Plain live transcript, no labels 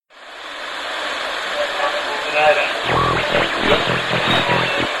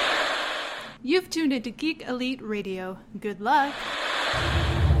You've tuned into Geek Elite Radio. Good luck.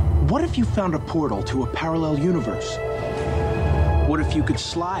 What if you found a portal to a parallel universe? What if you could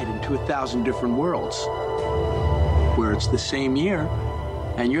slide into 1,000 different worlds? Where it's the same year,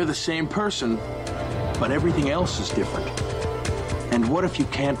 and you're the same person, but everything else is different. And what if you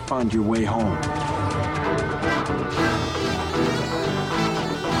can't find your way home?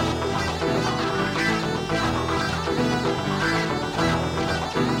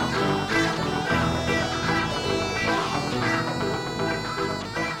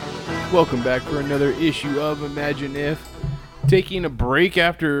 Welcome back for another issue of Imagine If. Taking a break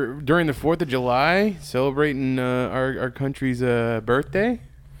during the 4th of July, celebrating our country's birthday.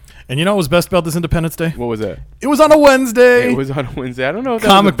 And you know what was best about this Independence Day? What was that? It was on a Wednesday. It was on a Wednesday. I don't know if that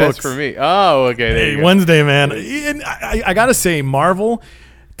Comic was the best books. for me. Oh, okay. There you go. Wednesday, man. And I got to say, Marvel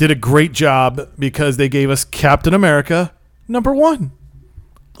did a great job because they gave us Captain America #1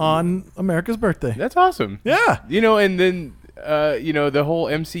 on America's birthday. That's awesome. Yeah. You know, and then, the whole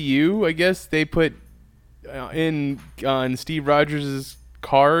MCU, I guess, they put on Steve Rogers'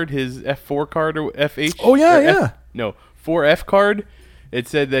 card, his F4 card or FH. Oh, yeah. 4F card. It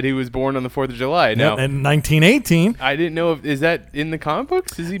said that he was born on the 4th of July. Now, in 1918. I didn't know is that in the comic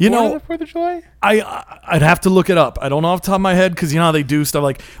books? Is he You born know, on the 4th of July? I'd have to look it up. I don't know off the top of my head because you know how they do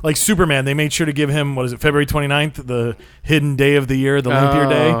stuff like Superman. They made sure to give him, February 29th, the hidden day of the year, the leap year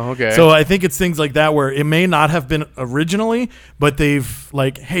day. Okay. So I think it's things like that where it may not have been originally, but they've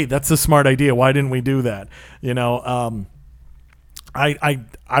like, hey, that's a smart idea. Why didn't we do that? You know,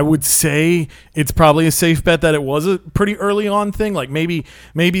 I would say it's probably a safe bet that it was a pretty early on thing. Like maybe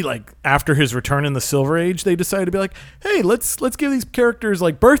like after his return in the Silver Age, they decided to be like, hey, let's give these characters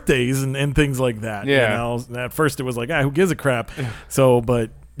like birthdays and things like that. Yeah. You know, at first it was like, who gives a crap? So, but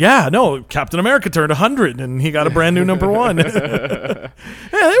yeah, no, Captain America turned 100 and he got a brand new #1. Yeah,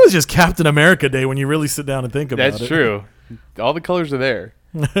 it was just Captain America Day when you really sit down and think about it. That's true. All the colors are there.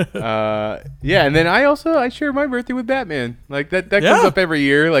 Yeah, and then I share my birthday with Batman. Like that comes up every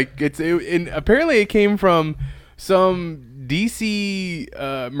year. Like and apparently it came from some DC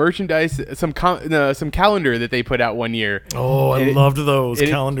merchandise, some calendar that they put out one year. Oh, I loved those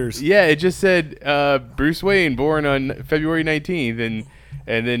calendars. It just said Bruce Wayne born on February 19th,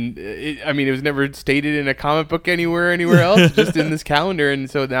 and then it was never stated in a comic book anywhere else, just in this calendar, and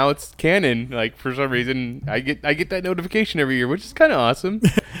so now it's canon. Like for some reason, I get that notification every year, which is kind of awesome.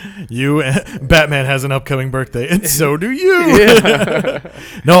 Batman has an upcoming birthday, and so do you. Yeah.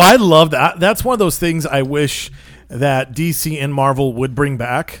 No, I love that. That's one of those things I wish that DC and Marvel would bring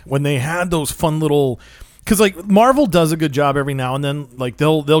back when they had those fun little. Because like Marvel does a good job every now and then. Like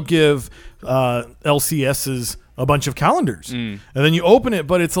they'll give LCSs a bunch of calendars, and then you open it,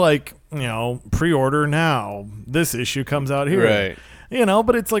 but it's like, pre-order now. This issue comes out here, right?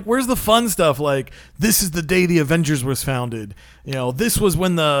 But it's like, where's the fun stuff? Like, this is the day the Avengers was founded. This was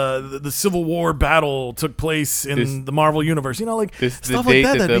when the Civil War battle took place in the Marvel universe. Like this stuff the date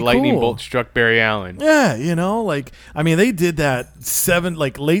like that. that the lightning bolt struck Barry Allen. Yeah, they did that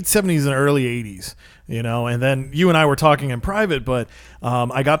late 70s and early 80s. And then you and I were talking in private, but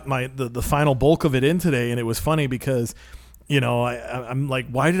I got the final bulk of it in today, and it was funny because, I'm like,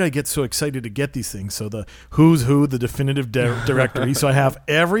 why did I get so excited to get these things? So the Who's Who, the definitive directory. So I have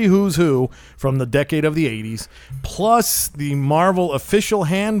every Who's Who from the decade of the 80s, plus the Marvel official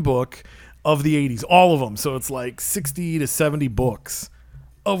handbook of the 80s, all of them. So it's like 60 to 70 books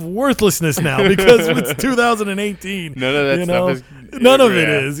of worthlessness now because it's 2018. None of that stuff is. None of it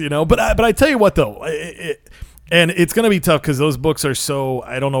is, But I tell you what, though, and it's going to be tough because those books are so,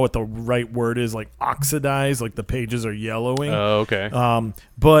 I don't know what the right word is, like oxidized, like the pages are yellowing. Oh, okay.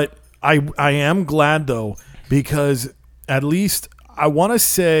 But I am glad, though, because at least I want to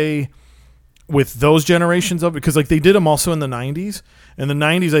say with those generations of, because like they did them also in the 90s. In the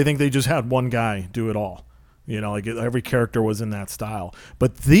 90s, I think they just had one guy do it all. Like every character was in that style.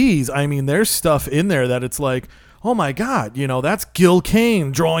 But these, there's stuff in there that it's like, oh my God, that's Gil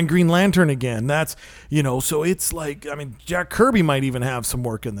Kane drawing Green Lantern again. That's, so it's like, Jack Kirby might even have some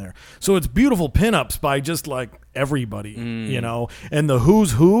work in there. So it's beautiful pinups by just like everybody, and the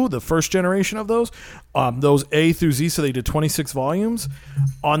Who's Who, the first generation of those A through Z. So they did 26 volumes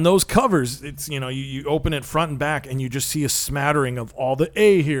on those covers. It's, you open it front and back and you just see a smattering of all the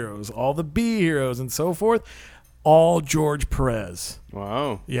A heroes, all the B heroes and so forth, all George Perez.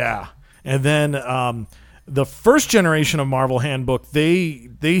 Wow. Yeah. And then, the first generation of Marvel Handbook, they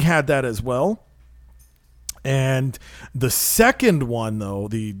had that as well. And the second one, though,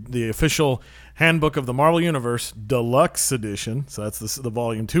 the official Handbook of the Marvel Universe Deluxe Edition, so that's the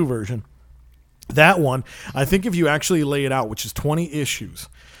Volume 2 version, That one, I think if you actually lay it out, which is 20 issues,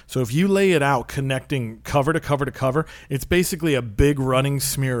 so if you lay it out connecting cover to cover to cover, it's basically a big running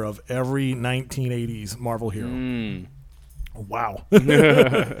smear of every 1980s Marvel hero. Wow. I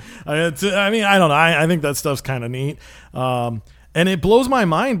mean, I don't know. I think that stuff's kind of neat. And it blows my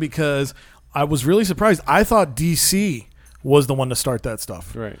mind because I was really surprised. I thought DC was the one to start that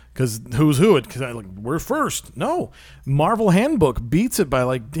stuff. Right. Because who's who? Because we're first. No. Marvel Handbook beats it by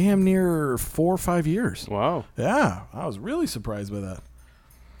like damn near 4 or 5 years. Wow. Yeah. I was really surprised by that.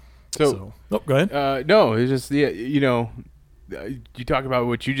 So go ahead. No, it's just you talk about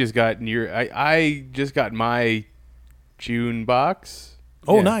what you just got, and I just got my June box.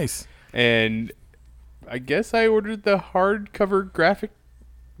 Oh, Yeah. nice. And I guess I ordered the hardcover graphic,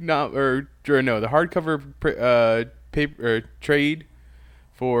 the hardcover paper trade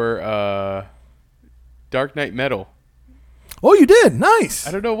for Dark Knight Metal. Oh, you did. Nice.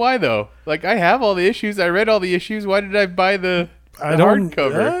 I don't know why though. Like I have all the issues. I read all the issues. Why did I buy the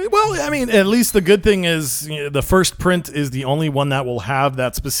hardcover? Well, I mean, at least the good thing is the first print is the only one that will have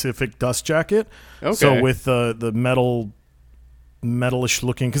that specific dust jacket. Okay. So with the metalish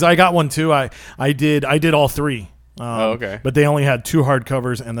looking, because I got one too. I did all three. Okay. But they only had 2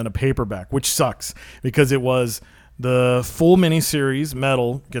 hardcovers and then a paperback, which sucks because it was the full miniseries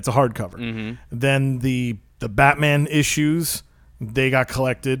Metal gets a hardcover. Mm-hmm. Then the Batman issues, they got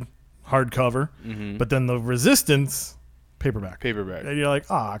collected hardcover. Mm-hmm. But then the Resistance paperback. And you're like,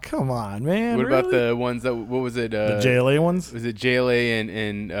 come on, man. What really? about the ones that, what was it? The JLA ones? Was it JLA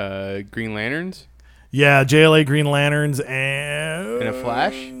and Green Lanterns? Yeah, JLA, Green Lanterns, and a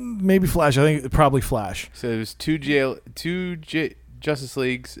Flash? Maybe Flash. I think probably Flash. So it was two Justice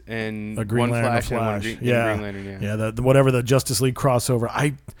Leagues and A Green one Lantern, Flash, and one Green Lantern. Yeah, whatever the Justice League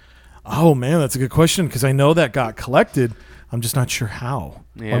crossover. Oh man, that's a good question because I know that got collected. I'm just not sure how.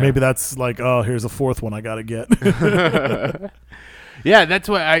 Yeah. Or maybe that's like, here's a 4th one I got to get. Yeah, that's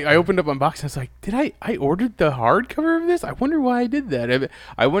why I opened up Unboxing. I was like, did I ordered the hardcover of this? I wonder why I did that.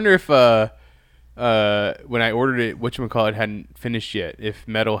 I wonder if when I ordered it, whatchamacallit hadn't finished yet, if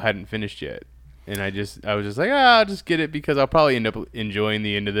Metal hadn't finished yet. And I was just like, I'll just get it because I'll probably end up enjoying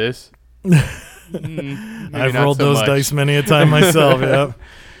the end of this. I've rolled those dice many a time myself, yeah.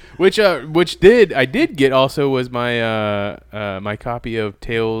 Which I did get also was my my copy of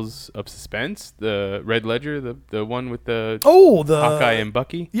Tales of Suspense, the Red Ledger, the one with the Hawkeye and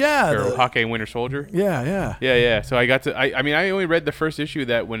Bucky, or Hawkeye and Winter Soldier. Yeah. So I got to. I mean, I only read the first issue of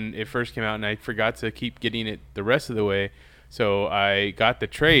that when it first came out, and I forgot to keep getting it the rest of the way. So I got the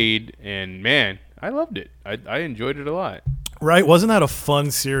trade, and man, I loved it. I enjoyed it a lot. Right? Wasn't that a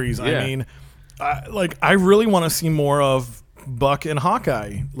fun series? Yeah. I mean, I really want to see more of Buck and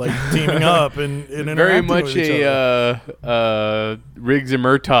Hawkeye teaming up and interacting very much with each other. Riggs and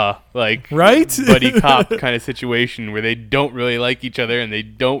Murtaugh right buddy cop kind of situation where they don't really like each other and they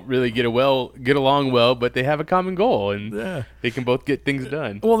don't really get along well, but they have a common goal and they can both get things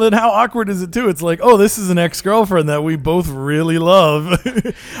done. Well, then how awkward is it too? It's like, this is an ex-girlfriend that we both really love.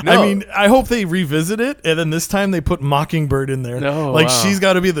 No. I mean, I hope they revisit it and then this time they put Mockingbird in there. Wow. She's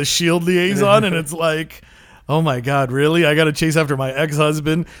got to be the SHIELD liaison and it's like, oh my God, really? I got to chase after my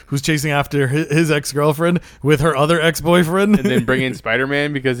ex-husband who's chasing after his ex-girlfriend with her other ex-boyfriend. And then bring in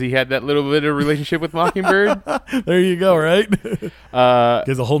Spider-Man because he had that little bit of relationship with Mockingbird. There you go, right?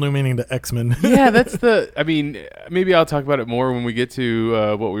 Gives a whole new meaning to X-Men. Yeah, I mean, maybe I'll talk about it more when we get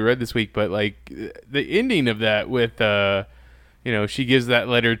to what we read this week, but the ending of that with she gives that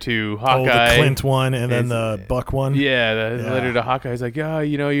letter to Hawkeye. The Clint one and then the Buck one. Yeah, the letter to Hawkeye is like,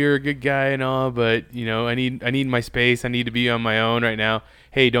 you're a good guy and all, but I need my space. I need to be on my own right now.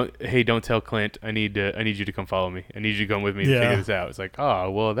 Hey, don't tell Clint. I need you to come follow me. I need you to come with me to figure this out. It's like,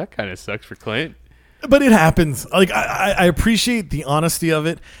 well, that kind of sucks for Clint. But it happens. I appreciate the honesty of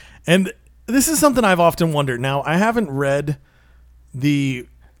it, and this is something I've often wondered. Now, I haven't read the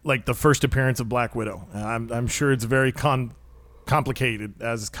first appearance of Black Widow. I'm sure it's very complicated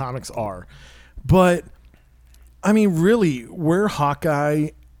as comics are, but I mean, really, were Hawkeye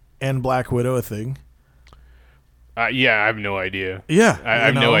and Black Widow a thing? Yeah, I have no idea. Yeah, I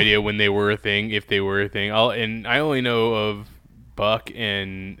have no idea when they were a thing, if they were a thing. I only know of Buck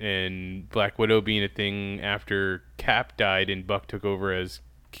and Black Widow being a thing after Cap died and Buck took over as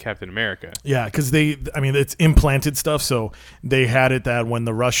Captain America. Yeah, because it's implanted stuff, so they had it that when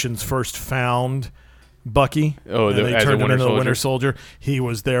the Russians first found Bucky, they turned him into the Winter Soldier. He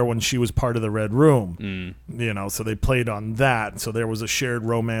was there when she was part of the Red Room. So they played on that. So there was a shared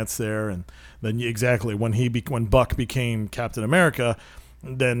romance there, and then when Buck became Captain America,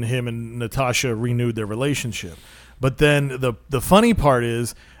 then him and Natasha renewed their relationship. But then the funny part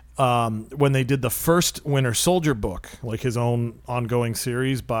is, when they did the first Winter Soldier book, like his own ongoing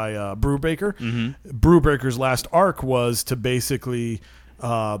series by Brubaker. Brubaker's last arc was to basically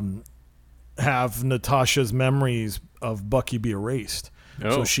have Natasha's memories of Bucky be erased.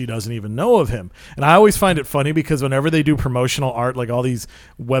 So she doesn't even know of him. And I always find it funny because whenever they do promotional art, like all these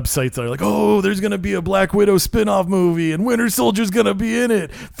websites that are like, oh, there's going to be a Black Widow spin-off movie and Winter Soldier's going to be in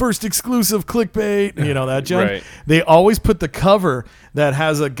it. First exclusive clickbait, that junk. Right. They always put the cover that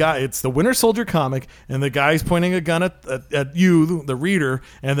has a guy. It's the Winter Soldier comic, and the guy's pointing a gun at you, the reader,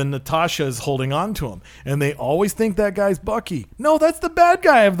 and then Natasha is holding on to him. And they always think that guy's Bucky. No, that's the bad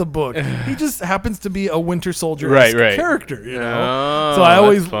guy of the book. He just happens to be a Winter Soldier character, So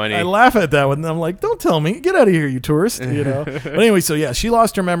I laugh at that one. And I'm like, don't tell me. Get out of here, you tourist. But anyway, so yeah, she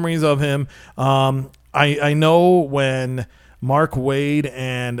lost her memories of him. I know when Mark Waid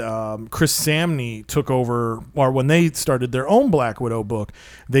and Chris Samney took over, or when they started their own Black Widow book,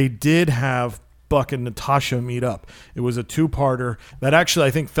 they did have Buck and Natasha meet up. It was a two-parter that actually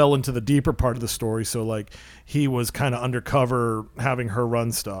I think fell into the deeper part of the story. So like he was kind of undercover having her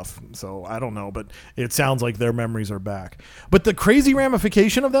run stuff. So I don't know, but it sounds like their memories are back. But the crazy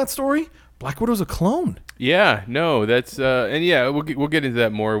ramification of that story, Black Widow's a clone. Yeah, no, that's and yeah, we'll get into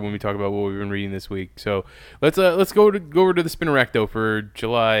that more when we talk about what we've been reading this week. So let's go over to the spinner rack though for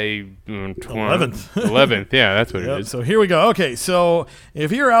July 11th. 11th, yeah, that's what it is. So here we go. Okay, so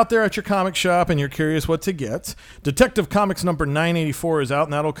if you're out there at your comic shop and you're curious what to get, Detective Comics number 984 is out,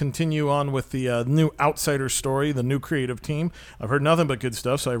 and that'll continue on with the new Outsider story, the new creative team. I've heard nothing but good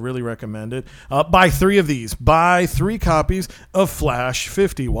stuff, so I really recommend it. Buy 3 of these. Buy 3 copies of Flash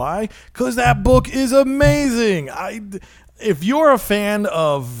 50. Why? Because that book is amazing. If you're a fan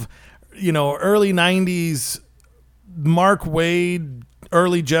of, early 90s Mark Waid,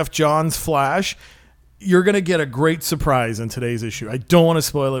 early Jeff Johns Flash, you're going to get a great surprise in today's issue. I don't want to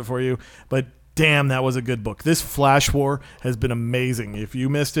spoil it for you, but damn, that was a good book. This Flash War has been amazing. If you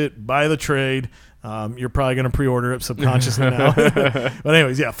missed it, buy the trade. You're probably going to pre-order it subconsciously now. But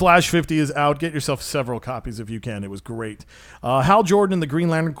anyways, yeah, Flash 50 is out. Get yourself several copies if you can. It was great. Hal Jordan and the Green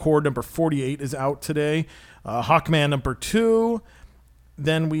Lantern Corps number 48 is out today. Hawkman number 2.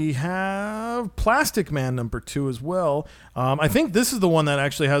 Then we have Plastic Man number 2 as well. I think this is the one that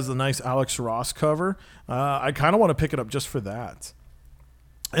actually has the nice Alex Ross cover. I kind of want to pick it up just for that.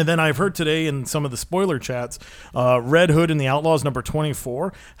 And then I've heard today in some of the spoiler chats, Red Hood and the Outlaws number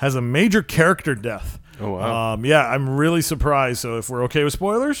 24 has a major character death. Oh, wow. Yeah, I'm really surprised. So if we're okay with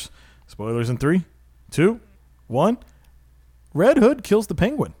spoilers in 3, 2, 1. Red Hood kills the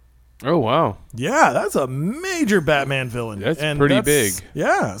Penguin. Oh, wow. Yeah, that's a major Batman villain. That's pretty big.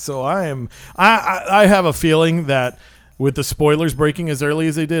 Yeah, so I have a feeling that with the spoilers breaking as early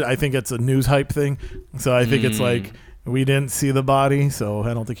as they did, I think it's a news hype thing. So I think it's like, we didn't see the body, so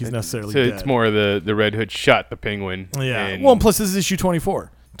I don't think he's necessarily dead. It's more the Red Hood shot the Penguin. Yeah. And plus this is issue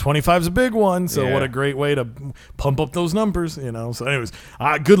 24. 25 is a big one, so what a great way to pump up those numbers, So anyways,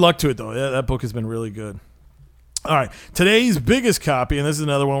 good luck to it, though. Yeah, that book has been really good. All right, today's biggest copy, and this is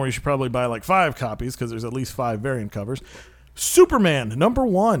another one where you should probably buy like 5 copies because there's at least 5 variant covers. Superman, number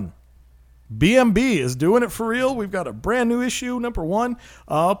 1. BMB is doing it for real. We've got a brand new issue, number 1.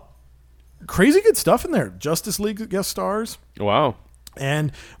 Crazy good stuff in there. Justice League guest stars. Wow.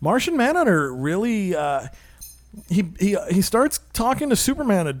 And Martian Manhunter really he starts talking to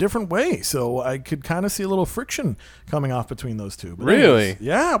Superman a different way. So I could kind of see a little friction coming off between those two. But really? Anyways,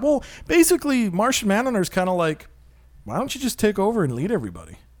 yeah. Well, basically Martian Manhunter's kind of like, why don't you just take over and lead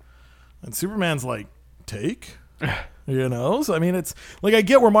everybody? And Superman's like, take? So I mean, it's like I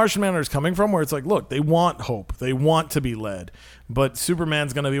get where Martian Manhunter is coming from, where it's like, look, they want hope, they want to be led, but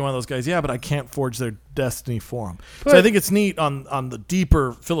Superman's going to be one of those guys. Yeah, but I can't forge their destiny for them. So I think it's neat on the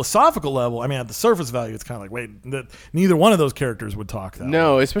deeper philosophical level. I mean, at the surface value, it's kind of like, wait, neither one of those characters would talk that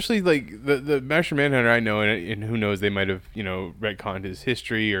way. Especially like the Martian Manhunter I know, and who knows, they might have retconned his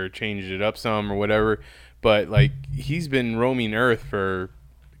history or changed it up some or whatever. But like he's been roaming Earth for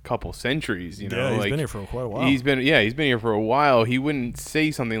couple centuries, Yeah, he's been here for quite a while. He's been here for a while. He wouldn't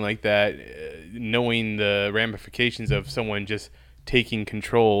say something like that, knowing the ramifications of someone just taking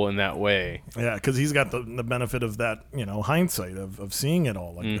control in that way. Yeah, because he's got the benefit of that, hindsight of seeing it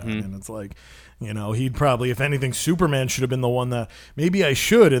all like that. And it's like, he'd probably, if anything, Superman should have been the one that maybe I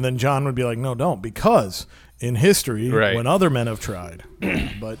should, and then John would be like, no, don't, because in history, when other men have tried.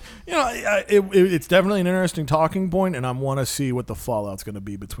 But, it's definitely an interesting talking point, and I want to see what the fallout's going to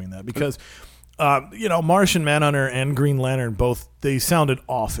be between that. Because, Martian Manhunter and Green Lantern both, they sounded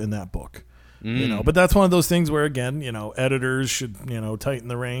off in that book. You know, but that's one of those things where, again, you know, editors should, you know, tighten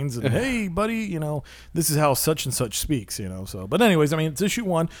the reins and, hey, buddy, you know, this is how such and such speaks, you know. So, but anyways, I mean, it's issue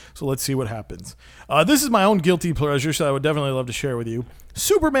 1, so let's see what happens. This is my own guilty pleasure, so I would definitely love to share with you.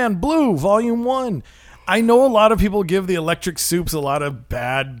 Superman Blue, Volume 1. I know a lot of people give the Electric Supes a lot of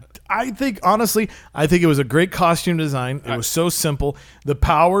bad. I think, honestly, it was a great costume design. It was so simple. The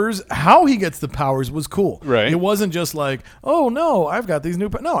powers, how he gets the powers was cool. Right. It wasn't just like, oh, no, I've got these new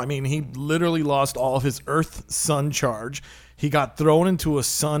No, I mean, he literally lost all of his Earth-Sun charge. He got thrown into a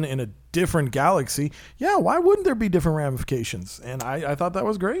sun in a different galaxy. Yeah, why wouldn't there be different ramifications? And I thought that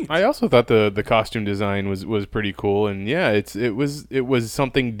was great. I also thought the costume design was pretty cool, and yeah, it was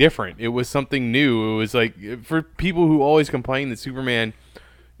something different. It was something new. It was like, for people who always complain that Superman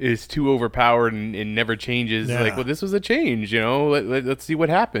is too overpowered and never changes. Yeah. Like, well, this was a change, you know. Let's see what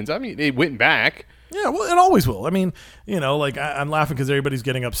happens. I mean, it went back. Yeah, well, it always will. I mean, you know, like I'm laughing because everybody's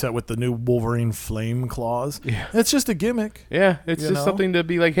getting upset with the new Wolverine flame claws. Yeah. It's just a gimmick. Yeah, it's You just know? something to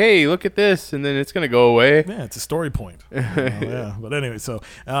be like, hey, look at this, and then it's gonna go away. Yeah, it's a story point. Yeah, but anyway, so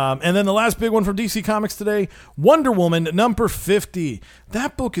and then the last big one from DC Comics today, Wonder Woman number 50.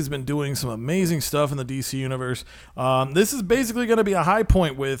 That book has been doing some amazing stuff in the DC universe. This is basically going to be a high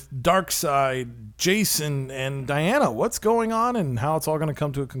point with Darkseid, Jason, and Diana. What's going on and how it's all going to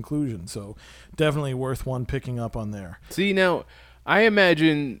come to a conclusion. So definitely worth one picking up on there. See, now, I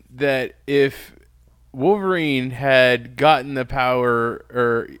imagine that if Wolverine had gotten the power,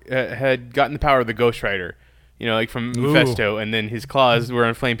 or had gotten the power of the Ghost Rider, you know, like from Mephisto, and then his claws were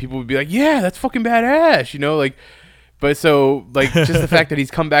on flame, people would be like, yeah, that's fucking badass, you know, like. But so, like, just the fact that he's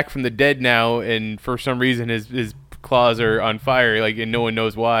come back from the dead now, and for some reason his claws are on fire, like, and no one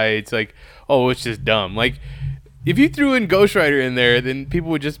knows why. It's like, oh, it's just dumb. Like, if you threw in Ghost Rider in there, then people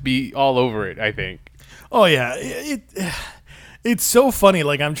would just be all over it, I think. Oh, yeah. It's so funny.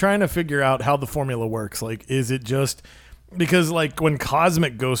 Like, I'm trying to figure out how the formula works. Like, is it just... Because, like, when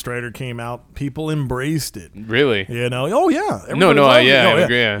Cosmic Ghost Rider came out, people embraced it. Really? You know? Oh, yeah. I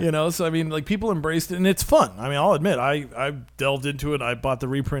agree, yeah. You know, so, I mean, like, people embraced it, and it's fun. I mean, I'll admit, I delved into it. I bought the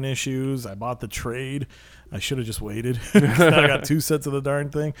reprint issues. I bought the trade. I should have just waited. I got 2 sets of the darn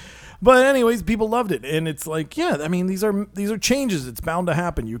thing. But anyways, people loved it. And it's like, yeah, I mean, these are changes. It's bound to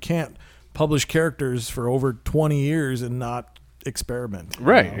happen. You can't publish characters for over 20 years and not experiment.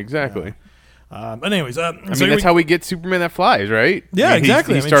 Right, You know? exactly. Yeah. But anyways, I mean, that's how we get Superman that flies, right? Yeah, I mean,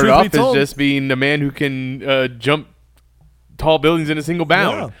 exactly. He I mean, started truth off be told- as just being the man who can jump tall buildings in a single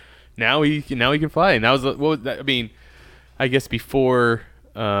bound. Yeah. Now he can fly, and that was what was that? I mean, I guess before.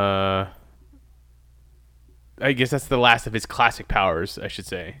 I guess that's the last of his classic powers, I should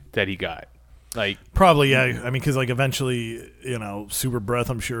say, that he got. Like, Probably, yeah. I mean, because like eventually, you know, Super Breath,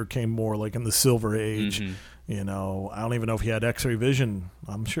 I'm sure, came more like in the Silver Age. Mm-hmm. You know, I don't even know if he had X-ray vision.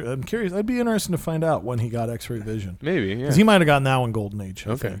 I'm curious. I'd be interested to find out when he got X-ray vision. maybe, yeah. Because he might have gotten that in Golden Age,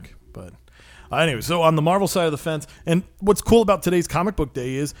 I Okay. think. But anyway, so on the Marvel side of the fence, and what's cool about today's comic book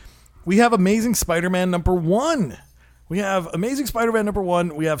day is we have Amazing Spider-Man number 1. We have Amazing Spider-Man number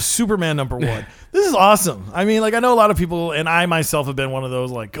 1. We have Superman number 1. This is awesome. I mean, like, I know a lot of people, and I myself have been one of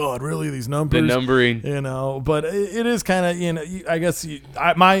those, like, God, really, these numbers? The numbering. You know, but it is kind of, you know, I guess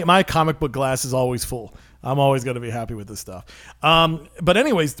my comic book glass is always full. I'm always going to be happy with this stuff. But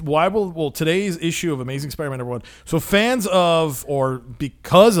anyways, why will today's issue of Amazing Spider-Man number 1, so fans of, or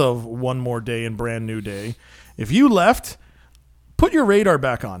because of One More Day and Brand New Day, if you left, put your radar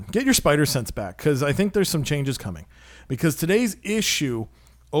back on. Get your spider sense back, because I think there's some changes coming. Because today's issue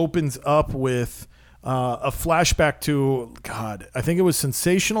opens up with a flashback to, God, I think it was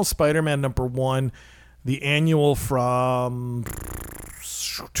Sensational Spider-Man number 1, the annual from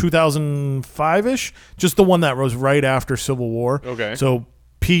 2005-ish, just the one that was right after Civil War. Okay. So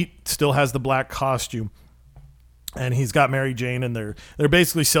Pete still has the black costume, and he's got Mary Jane, and they're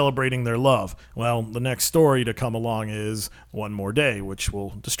basically celebrating their love. Well, the next story to come along is One More Day, which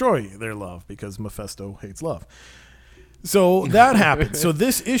will destroy their love because Mephisto hates love. So that happens. So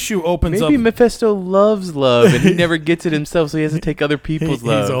this issue opens Maybe up. Mephisto loves love, and he never gets it himself, so he has to take other people's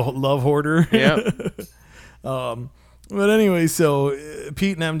love. He's a love hoarder. Yeah. But anyway, so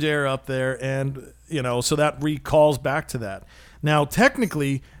Pete and MJ are up there, and, you know, so that recalls back to that. Now,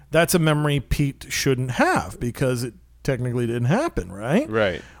 technically, that's a memory Pete shouldn't have because it technically didn't happen, right?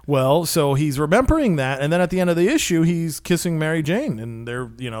 Right. Well, so he's remembering that, and then at the end of the issue, he's kissing Mary Jane, and they're,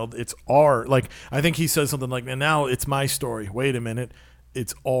 you know, it's our, like, I think he says something like, and now it's my story. Wait a minute,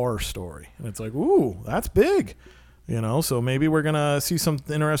 it's our story. And it's like, ooh, that's big. You know, so maybe we're going to see some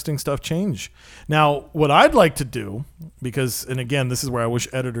interesting stuff change. Now, what I'd like to do, because, and again, this is where I wish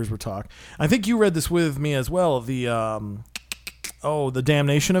editors would talk. I think you read this with me as well, the the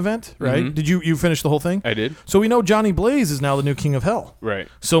Damnation event, right? Mhm. Did you finish the whole thing? I did. So we know Johnny Blaze is now the new king of hell. Right.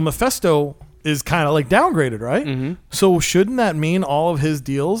 So Mephisto is kind of like downgraded, right? Mm-hmm. So shouldn't that mean all of his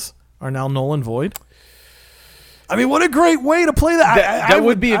deals are now null and void? I mean, what a great way to play that. That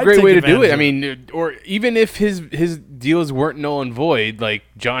would be a great take way to do advantage it. I of mean, or even if his deals weren't null and void, like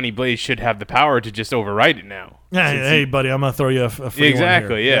Johnny Blaze should have the power to just override it now. Hey, buddy, I'm gonna throw you a free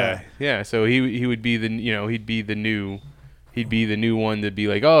Exactly. one here. Yeah. So he would be he'd be the new one to be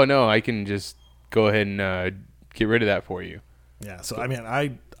like, oh no, I can just go ahead and get rid of that for you. Yeah. So I mean,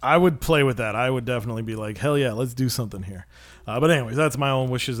 I would play with that. I would definitely be like, hell yeah, let's do something here. But anyways, that's my own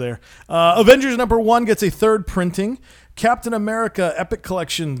wishes there. Avengers #1 gets a third printing. Captain America Epic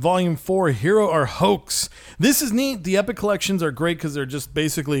Collection Volume 4 Hero or Hoax. This is neat. The Epic Collections are great because they're just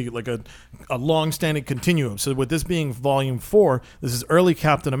basically like a long-standing continuum. So with this being Volume 4, this is early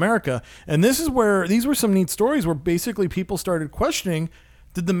Captain America. And this is where these were some neat stories where basically people started questioning,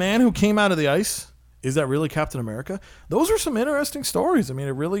 did the man who came out of the ice, is that really Captain America? Those are some interesting stories. I mean,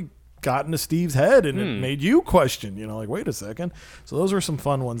 it really got into Steve's head and it made you question, like, wait a second. So those were some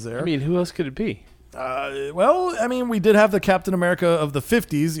fun ones there. I mean, who else could it be? Well, I mean, we did have the Captain America of the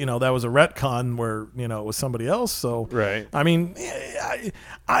 50s. That was a retcon where, it was somebody else. So, Right. I mean,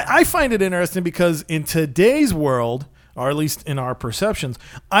 I find it interesting because in today's world, or at least in our perceptions,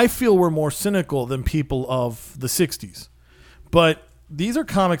 I feel we're more cynical than people of the 60s. But these are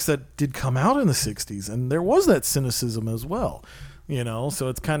comics that did come out in the 60s, and there was that cynicism as well. So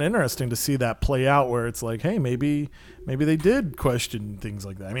it's kind of interesting to see that play out where it's like, hey, maybe they did question things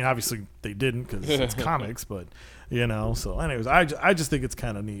like that. I mean, obviously they didn't because it's comics, but so anyways, I just think it's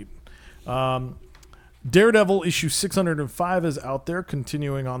kind of neat. Daredevil issue 605 is out there,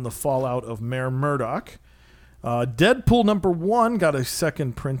 continuing on the fallout of Mayor Murdock. Deadpool #1 got a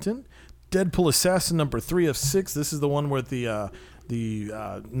second printing. Deadpool Assassin #3 of 6. This is the one with the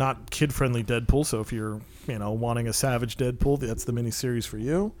not kid-friendly Deadpool, so if you're wanting a savage Deadpool, that's the miniseries for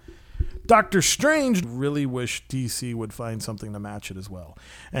you. Doctor Strange, really wish DC would find something to match it as well.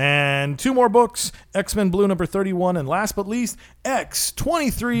 And 2 more books, X-Men Blue #31, and last but least,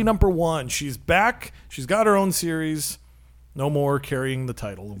 X-23 #1. She's back. She's got her own series. No more carrying the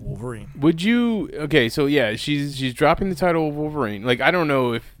title of Wolverine. Would you? Okay, so yeah, she's dropping the title of Wolverine. Like, I don't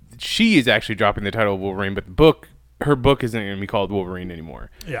know if she is actually dropping the title of Wolverine, but her book isn't going to be called Wolverine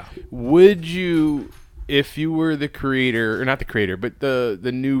anymore. Yeah. Would you, if you were the creator, or not the creator, but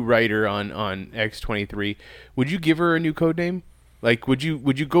the new writer on X-23, would you give her a new code name? Like, would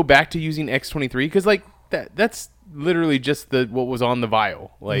you go back to using X-23? Because like that's literally just what was on the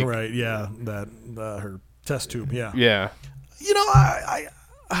vial. Like, right? Yeah, that her test tube. Yeah. Yeah.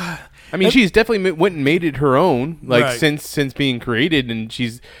 I mean, she's definitely went and made it her own, like, right. since being created, and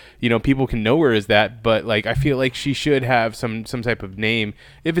she's, people can know her as that. But like, I feel like she should have some type of name.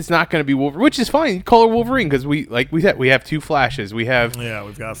 If it's not going to be Wolverine, which is fine, call her Wolverine, because we have 2 Flashes. We've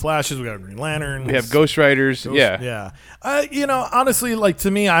got Flashes, we got Green Lanterns, we have Ghost Riders. Yeah. Honestly, like,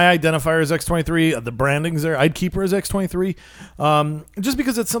 to me, I identify her as X-23. The branding's there. I'd keep her as X-23, just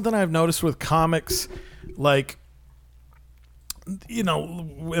because it's something I've noticed with comics, like.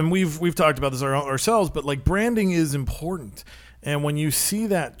 And we've talked about this ourselves, but like, branding is important, and when you see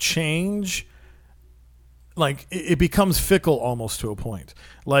that change, like, it becomes fickle almost to a point.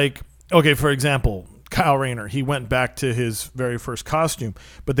 Like, okay, for example, Kyle Rayner, he went back to his very first costume,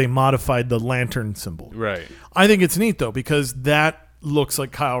 but they modified the lantern symbol. Right. I think it's neat though, because that looks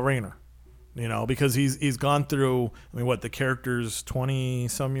like Kyle Rayner. Because he's gone through. I mean, what, the character's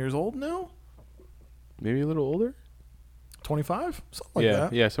 20-some years old now? Maybe a little older. 25, something like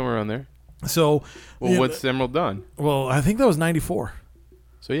that. Yeah, somewhere around there. So, what's Emerald Dawn? Well, I think that was 94.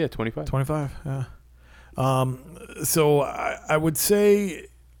 So yeah, 25. 25, yeah. So I would say,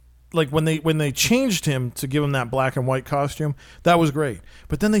 like, when they changed him to give him that black and white costume, that was great.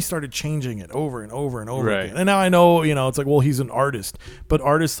 But then they started changing it over and over and over right. again. And now I know, it's like, well, he's an artist, but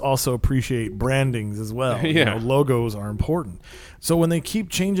artists also appreciate brandings as well. Yeah. Logos are important. So when they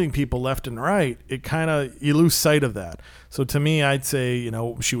keep changing people left and right, it kind of, you lose sight of that. So to me, I'd say,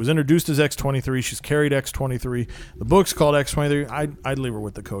 she was introduced as X-23. She's carried X-23. The book's called X-23. I'd leave her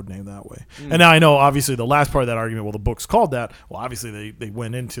with the code name that way. And now I know, obviously, the last part of that argument, well, the book's called that. Well, obviously, they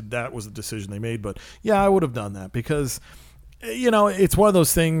went into that was the decision they made. But yeah, I would have done that because, it's one of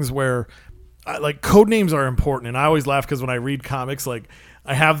those things where, like, code names are important. And I always laugh because when I read comics, like,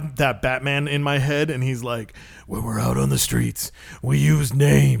 I have that Batman in my head, and he's like, when we're out on the streets, we use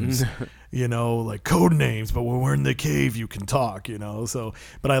names. like code names, but when we're in the cave, you can talk, So,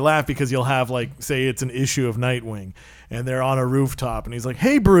 but I laugh because you'll have say it's an issue of Nightwing, and they're on a rooftop, and he's like,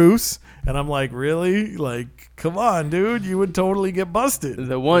 "Hey, Bruce," and I'm like, "Really? Come on, dude, you would totally get busted."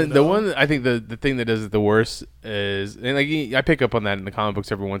 The one I think the thing that does it the worst is, and I pick up on that in the comic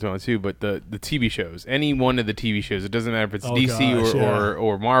books every once in a while too, but the TV shows, any one of the TV shows, it doesn't matter if it's DC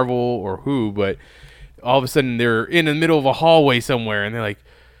or Marvel or who, but all of a sudden they're in the middle of a hallway somewhere, and they're like,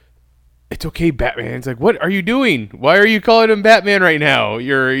 "It's okay, Batman." It's like, what are you doing? Why are you calling him Batman right now?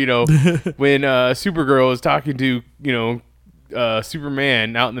 You're, when Supergirl is talking to,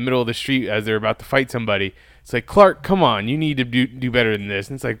 Superman out in the middle of the street as they're about to fight somebody. It's like, Clark, come on, you need to do better than this.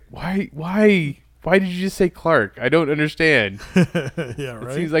 And it's like, why did you just say Clark? I don't understand. Yeah, right.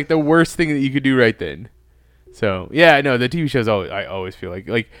 It seems like the worst thing that you could do right then. So yeah, no, the TV shows I always feel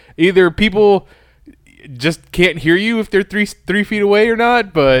like either people just can't hear you if they're three feet away or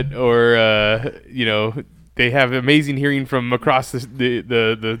not, or they have amazing hearing from across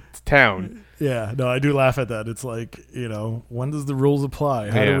the town. Yeah, no, I do laugh at that. It's like, when does the rules apply?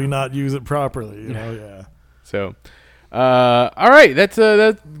 How do we not use it properly? Yeah. So, all right, that's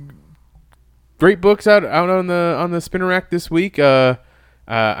great books out on the spinner rack this week.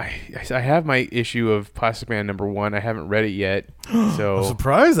 I have my issue of Plastic Man #1. I haven't read it yet, so I'm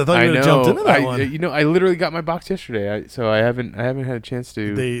surprised. I thought you would have jumped into that one. I literally got my box yesterday, so I haven't had a chance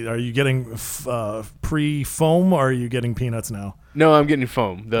to. Are you getting pre-foam or are you getting peanuts now? No, I'm getting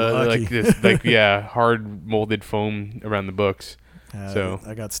foam. Hard molded foam around the books. So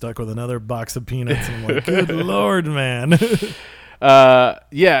I got stuck with another box of peanuts, and I'm like, good Lord, man. The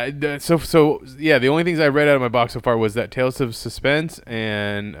only things I read out of my box so far was that Tales of Suspense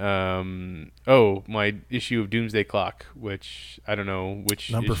and my issue of Doomsday Clock, which I don't know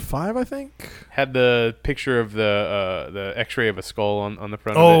which number 5, I think, had the picture of the X-ray of a skull on the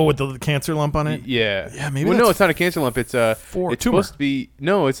front. Oh, with the cancer lump on it. Yeah, maybe. Well, no, it's not a cancer lump. It's it's tumor. Supposed to be.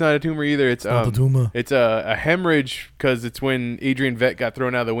 No, it's not a tumor either. It's not a tumor. It's a hemorrhage because it's when Adrian Veidt got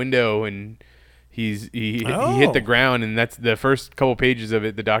thrown out of the window and. He hit the ground, and that's the first couple pages of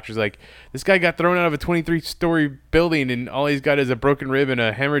it. The doctor's like, this guy got thrown out of a 23-story building, and all he's got is a broken rib and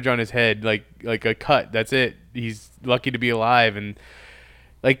a hemorrhage on his head, like a cut. That's it. He's lucky to be alive. And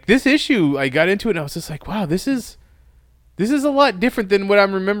this issue, I got into it, and I was just like, wow, this is a lot different than what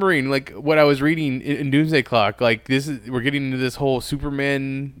I'm remembering. What I was reading in Doomsday Clock. We're getting into this whole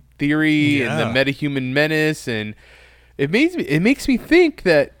Superman theory and the metahuman menace, and it makes me think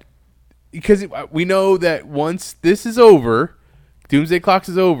that. Because we know that once this is over, Doomsday Clock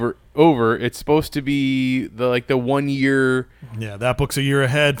is over. It's supposed to be the 1 year. Yeah, that book's a year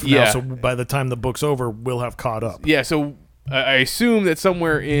ahead from now. So by the time the book's over, we'll have caught up. Yeah, so I assume that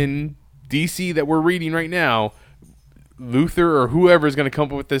somewhere in DC that we're reading right now, Luther or whoever is going to come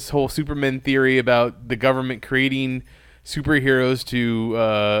up with this whole Superman theory about the government creating superheroes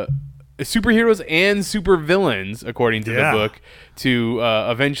superheroes and supervillains, according to the book, to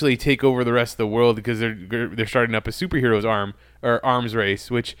eventually take over the rest of the world because they're starting up a superheroes arms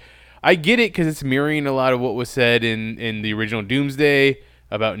race. Which I get it because it's mirroring a lot of what was said in the original Doomsday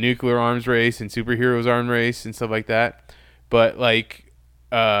about nuclear arms race and superheroes arms race and stuff like that. But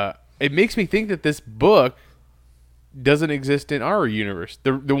it makes me think that this book doesn't exist in our universe,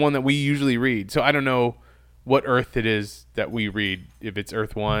 the one that we usually read. So I don't know what Earth it is that we read, if it's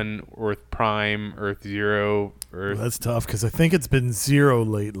Earth 1, Earth Prime, Earth 0, Earth... Well, that's tough because I think it's been 0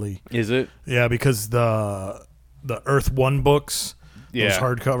 lately. Is it? Yeah, because the Earth 1 books, those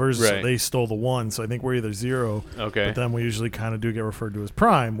hardcovers, right. They stole the 1, so I think we're either 0. Okay. But then we usually kind of do get referred to as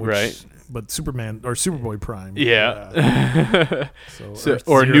Prime, which, right. But Superman or Superboy Prime. Yeah. So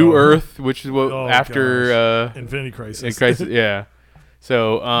or 0. New Earth, which is what after Infinity Crisis. Yeah.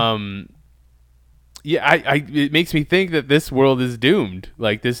 So it makes me think that this world is doomed.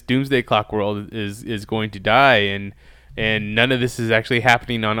 This Doomsday Clock world is going to die, and none of this is actually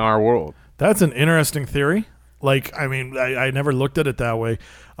happening on our world. That's an interesting theory. I never looked at it that way.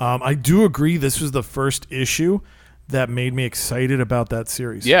 I do agree this was the first issue that made me excited about that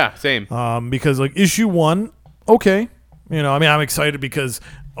series. Yeah, same. Because issue 1, okay. I'm excited because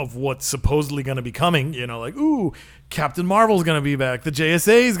of what's supposedly going to be coming. Ooh, Captain Marvel's going to be back. The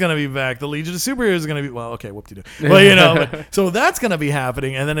JSA is going to be back. The Legion of Superheroes is going to be, well, okay, whoop-de-doo. But, so that's going to be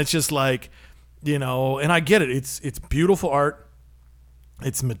happening. And then it's just and I get it. It's beautiful art.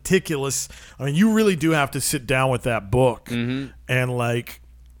 It's meticulous. You really do have to sit down with that book and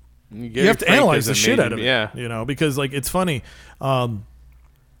you have to analyze the shit out of it. Yeah. Because it's funny.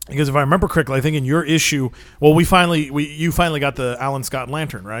 Because if I remember correctly, I think in your issue, well, you finally got the Alan Scott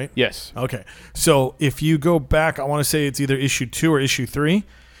Lantern, right? Yes. Okay. So if you go back, I want to say it's either issue 2 or issue 3,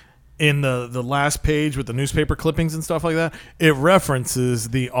 in the last page with the newspaper clippings and stuff like that, it references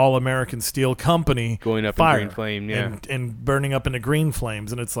the All-American Steel Company going up fire in green flame, yeah, and burning up into green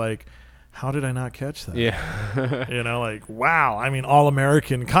flames, and it's like, how did I not catch that? Yeah. You know, like, wow. I mean,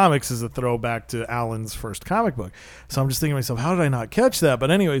 All-American Comics is a throwback to Alan's first comic book. So I'm just thinking to myself, how did I not catch that? But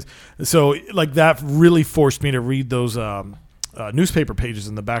anyways, so like that really forced me to read those newspaper pages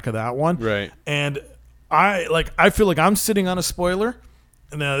in the back of that one. Right. And I feel like I'm sitting on a spoiler.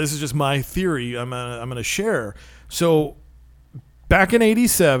 Now, this is just my theory I'm gonna share. So back in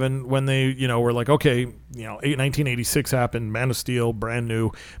 87, when they, were like, okay, 1986 happened, Man of Steel, brand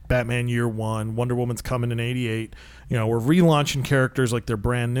new, Batman Year One, Wonder Woman's coming in 88. We're relaunching characters like they're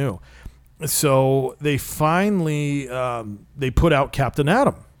brand new. So they finally they put out Captain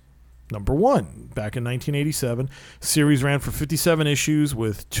Atom, #1, back in 1987. Series ran for 57 issues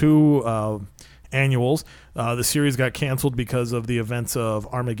with 2 annuals. The series got canceled because of the events of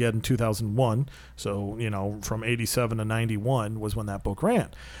Armageddon 2001. So, from 87 to 91 was when that book ran.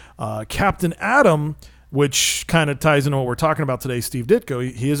 Captain Atom, which kind of ties into what we're talking about today, Steve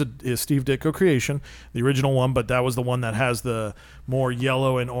Ditko. He is a Steve Ditko creation, the original one, but that was the one that has the more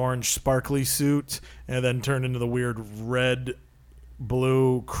yellow and orange sparkly suit and then turned into the weird red,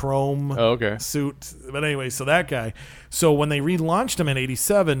 blue chrome suit. But anyway, so that guy. So when they relaunched him in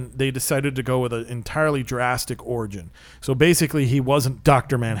 87, they decided to go with an entirely drastic origin. So basically he wasn't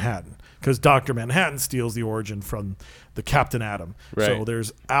Dr. Manhattan, because Dr. Manhattan steals the origin from the Captain Atom. Right. So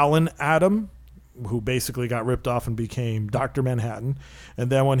there's Alan Atom, who basically got ripped off and became Dr. Manhattan. And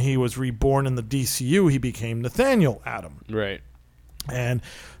then when he was reborn in the DCU, he became Nathaniel Atom. Right. And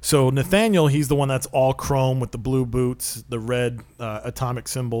so Nathaniel, he's the one that's all chrome with the blue boots, the red atomic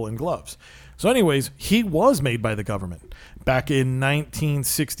symbol, and gloves. So anyways, he was made by the government. Back in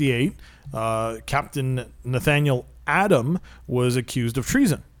 1968, Captain Nathaniel Atom was accused of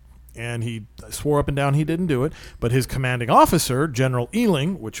treason. And he swore up and down he didn't do it. But his commanding officer, General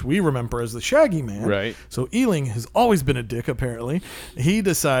Ealing, which we remember as the Shaggy Man. Right. So Ealing has always been a dick, apparently. He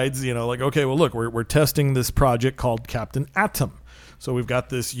decides, okay, well, look, we're testing this project called Captain Atom. So we've got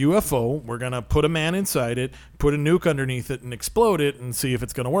this UFO. We're going to put a man inside it, put a nuke underneath it, and explode it and see if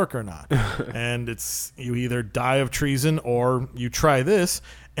it's going to work or not. And it's you either die of treason or you try this.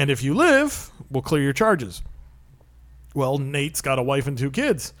 And if you live, we'll clear your charges. Well, Nate's got a wife and 2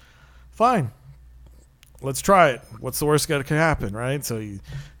 kids. Fine. Let's try it. What's the worst that can happen, right? So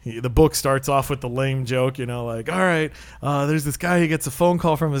the book starts off with the lame joke, like, all right, there's this guy who gets a phone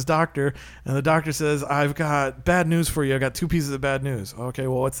call from his doctor, and the doctor says, I've got bad news for you. I got 2 pieces of bad news. Okay,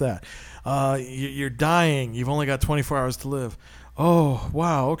 well, what's that? You're dying. You've only got 24 hours to live. Oh,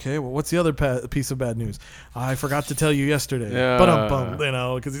 wow, okay. Well, what's the other piece of bad news? I forgot to tell you yesterday.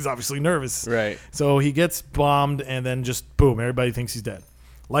 Because he's obviously nervous. Right. So he gets bombed, and then just, boom, everybody thinks he's dead.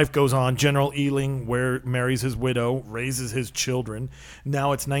 Life goes on. General Ealing marries his widow, raises his children.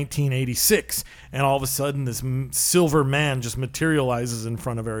 Now it's 1986, and all of a sudden this silver man just materializes in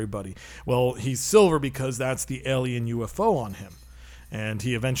front of everybody. Well, he's silver because that's the alien UFO on him. And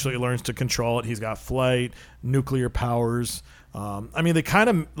he eventually learns to control it. He's got flight, nuclear powers. They kind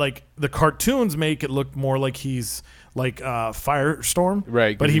of, like, the cartoons make it look more like he's like Firestorm.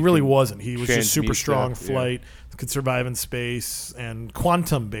 Right. But he really wasn't. He was just super transmute strong stuff, flight, could survive in space, and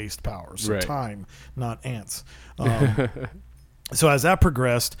quantum-based powers. So right. time, not ants. So as that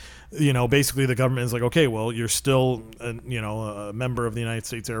progressed, basically the government is like, okay, well, you're still, a member of the United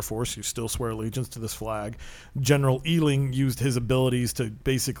States Air Force. You still swear allegiance to this flag. General Ealing used his abilities to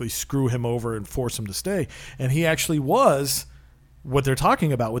basically screw him over and force him to stay. And he actually was what they're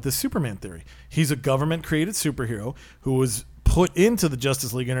talking about with this Superman theory. He's a government-created superhero who was put into the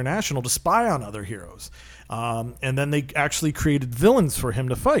Justice League International to spy on other heroes. And then they actually created villains for him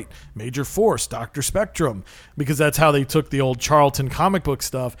to fight. Major Force, Dr. Spectrum, because that's how they took the old Charlton comic book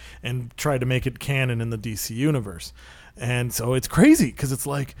stuff and tried to make it canon in the DC universe. And so it's crazy because it's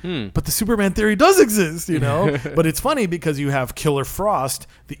like, but the Superman theory does exist, But it's funny because you have Killer Frost,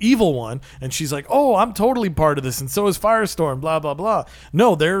 the evil one, and she's like, oh, I'm totally part of this, and so is Firestorm, blah, blah, blah.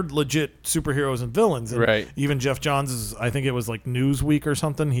 No, they're legit superheroes and villains. And right. Even Jeff Johns' I think it was like Newsweek or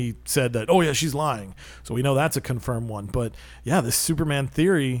something, he said that, oh, yeah, she's lying. So we know that's a confirmed one. But, yeah, this Superman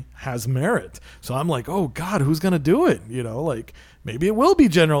theory has merit. So I'm like, oh, God, who's going to do it? Maybe it will be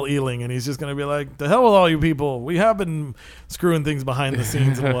General Ealing, and he's just going to be like, the hell with all you people. We have been screwing things behind the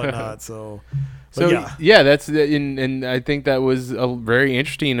scenes and whatnot. So that's and I think that was very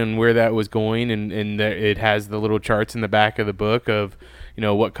interesting on where that was going, and it has the little charts in the back of the book of,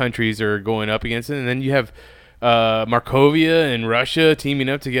 what countries are going up against it. And then you have Markovia and Russia teaming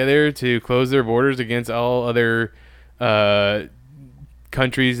up together to close their borders against all other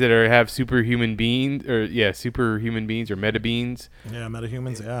countries that have superhuman beings or meta beings. Yeah,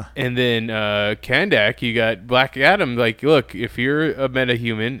 metahumans. Yeah. And then Kandak, you got Black Adam. Like, look, if you're a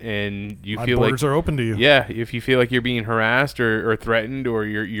metahuman and you My feel like borders are open to you. yeah, if you feel like you're being harassed or threatened or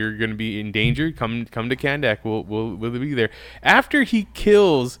you're going to be in danger, come to Kandak. We'll be there. After he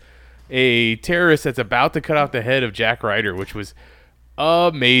kills a terrorist that's about to cut off the head of Jack Ryder, which was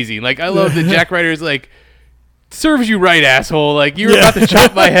amazing. Like, I love that Jack Ryder is like, serves you right, asshole. Like, you're about to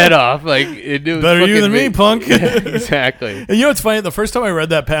chop my head off. Like, it was Better you than me, punk. Exactly. And you know what's funny? The first time I read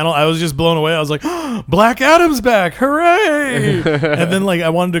that panel, I was just blown away. I was like, Black Adam's back. Hooray. And then, like, I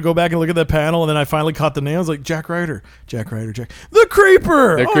wanted to go back and look at that panel, and then I finally caught the name. I was like, Jack Ryder. The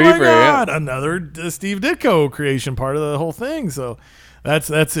Creeper. The oh, Creeper, my God. yeah. Another Steve Ditko creation, part of the whole thing. So it's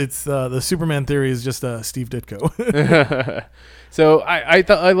the Superman theory is just Steve Ditko. So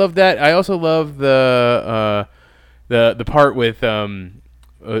I love that. I also love the part with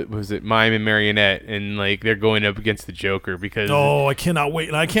was it Mime and Marionette, and like they're going up against the Joker because I cannot wait,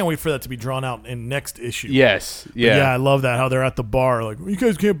 and I can't wait for that to be drawn out in next issue. yes, But yeah, I love that how they're at the bar like, you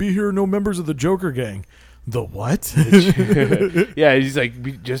guys can't be here, no members of the Joker gang. The what? yeah, he's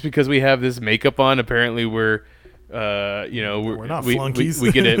like, just because we have this makeup on, apparently we're we're not flunkies.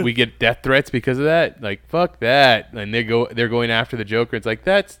 we get death threats because of that. Like, fuck that. And they're going after the Joker. It's like,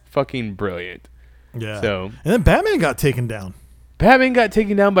 that's fucking brilliant. Yeah. So, and then Batman got taken down. Batman got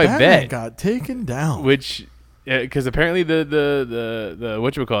taken down by Batman Bet. got taken down. Which, because apparently the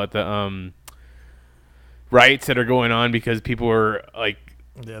whatchamacallit, the riots that are going on because people are like,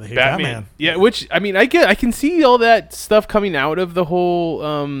 yeah, they hate Batman. Yeah, which, I mean, I can see all that stuff coming out of the whole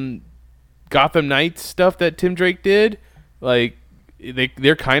Gotham Knights stuff that Tim Drake did. Like,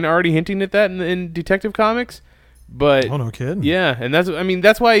 they're kind of already hinting at that in Detective Comics. But oh, no kidding. Yeah, and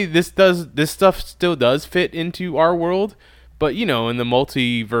that's why this stuff still does fit into our world. But in the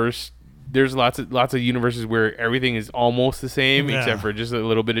multiverse, there's lots of universes where everything is almost the same, except for just a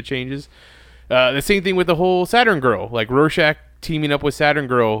little bit of changes. The same thing with the whole Saturn Girl, like Rorschach teaming up with Saturn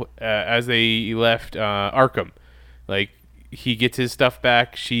Girl as they left Arkham. Like, he gets his stuff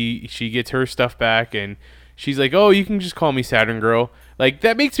back, she gets her stuff back, and she's like, "Oh, you can just call me Saturn Girl." Like,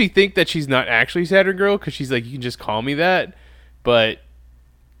 that makes me think that she's not actually Saturn Girl, because she's like, "You can just call me that." But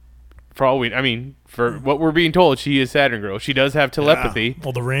for all for what we're being told, she is Saturn Girl. She does have telepathy. Yeah.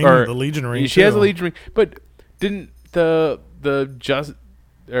 Well, the ring, the Legion ring. She has a Legion ring, but didn't the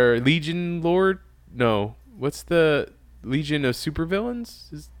Legion Lord? No, what's the Legion of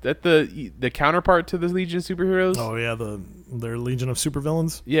Supervillains? Is that the counterpart to the Legion of Superheroes? Oh yeah, their Legion of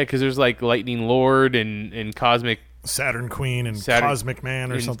Supervillains. Yeah, because there's like Lightning Lord and Cosmic Saturn Queen and Cosmic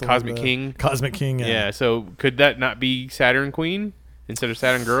Man or something. Cosmic like King. Cosmic King. Yeah. So could that not be Saturn Queen instead of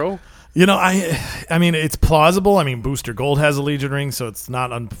Saturn Girl? I mean, it's plausible. I mean, Booster Gold has a Legion ring, so it's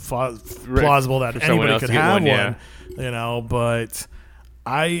not plausible that anybody could have one. Yeah. But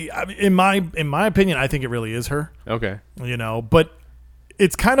in my opinion, I think it really is her. Okay. But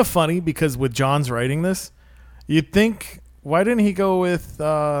it's kind of funny because with John's writing this, you'd think, why didn't he go with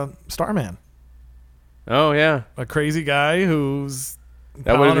Starman? Oh yeah, a crazy guy who's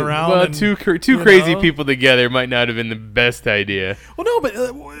that would have been, around. Well, two crazy people together might not have been the best idea. Well, no, but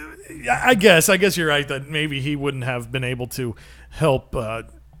I guess you're right that maybe he wouldn't have been able to help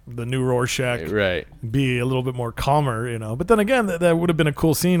the new Rorschach be a little bit more calmer, But then again, that would have been a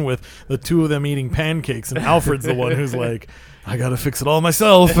cool scene with the two of them eating pancakes, and Alfred's the one who's like, I gotta fix it all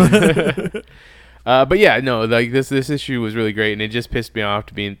myself. But yeah, no, like this issue was really great, and it just pissed me off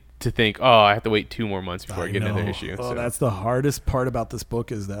to think, oh, I have to wait 2 more months before I get another issue. Oh, so that's the hardest part about this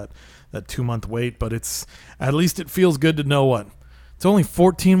book is that 2-month wait, but at least it feels good to know what. It's only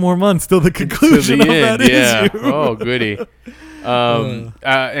 14 more months till the conclusion of that issue. Oh, goody.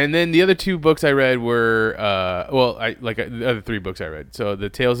 And then the other 2 books I read were, the other 3 books I read. So the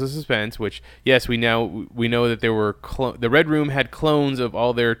Tales of Suspense, which, yes, we know that there were the Red Room had clones of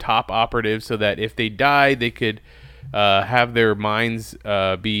all their top operatives, so that if they died, they could have their minds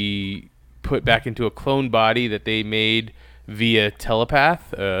be put back into a clone body that they made via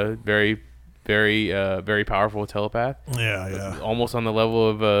telepath. Very, very, very powerful telepath. Yeah. Almost on the level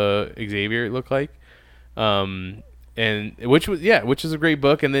of Xavier, it looked like. And which is a great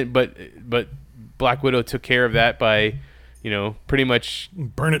book. And then, but Black Widow took care of that by, pretty much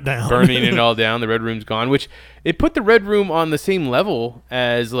burning it all down. The Red Room's gone, which it put the Red Room on the same level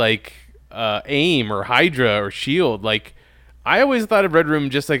as like AIM or Hydra or SHIELD. Like, I always thought of Red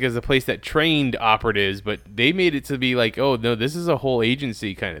Room just like as a place that trained operatives, but they made it to be like, oh no, this is a whole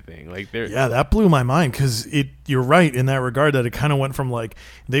agency kind of thing. Like, yeah, that blew my mind because you're right in that regard that it kind of went from like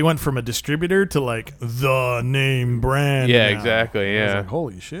they went from a distributor to like the name brand. Yeah, now. exactly. I was Yeah. like,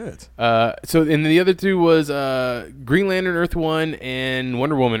 holy shit. So and the other two was Green Lantern Earth 1 and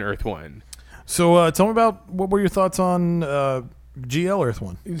Wonder Woman Earth 1. So tell me about what were your thoughts on GL Earth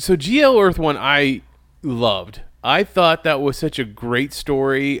 1? So GL Earth 1 I loved. I thought that was such a great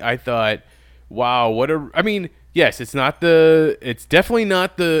story. I thought, wow, I mean, yes, it's definitely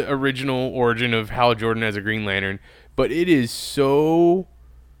not the original origin of Hal Jordan as a Green Lantern, but it is so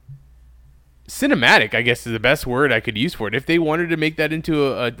cinematic, I guess is the best word I could use for it. If they wanted to make that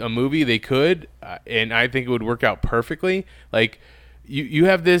into a movie, they could, and I think it would work out perfectly. Like, you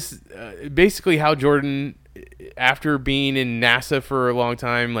have this, basically Hal Jordan, after being in NASA for a long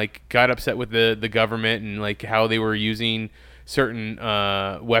time, like got upset with the government and like how they were using certain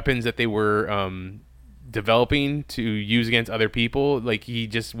weapons that they were developing to use against other people. Like he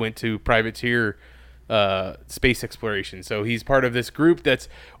just went to privateer space exploration. So he's part of this group that's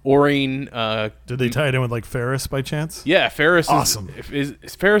oring. Did they tie it in with like Ferris by chance? Yeah, Ferris. Awesome.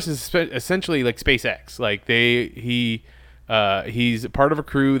 Ferris is essentially like SpaceX. Like he's part of a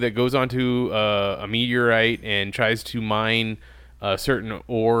crew that goes onto a meteorite and tries to mine a certain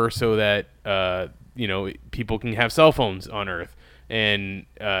ore so that people can have cell phones on Earth. And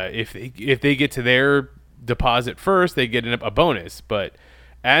if they get to their deposit first, they get a bonus. But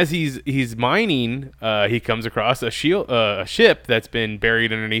as he's mining, he comes across a ship that's been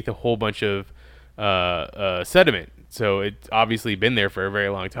buried underneath a whole bunch of sediment. So it's obviously been there for a very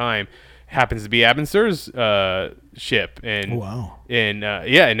long time. Happens to be Abin Sur's ship, and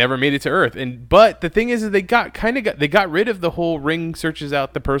it never made it to Earth. But the thing is they got rid of the whole ring searches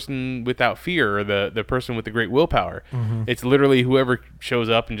out the person without fear, or the person with the great willpower. Mm-hmm. It's literally whoever shows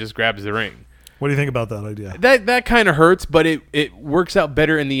up and just grabs the ring. What do you think about that idea? That kind of hurts, but it works out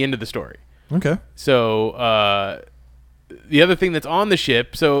better in the end of the story. Okay. So the other thing that's on the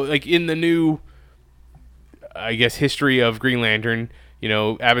ship, so like in the new, I guess, history of Green Lantern.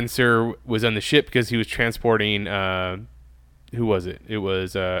 Abin Sur was on the ship because he was transporting, who was it? It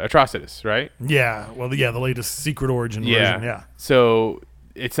was Atrocitus, right? Yeah. Well, the latest Secret Origin version. Yeah. So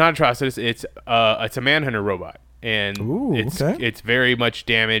it's not Atrocitus. It's a Manhunter robot, and it's very much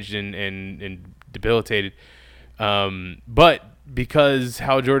damaged and debilitated. But because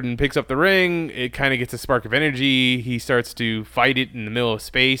Hal Jordan picks up the ring, it kind of gets a spark of energy. He starts to fight it in the middle of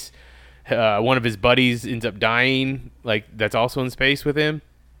space. One of his buddies ends up dying, like that's also in space with him,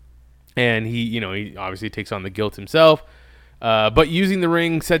 and he obviously takes on the guilt himself. But using the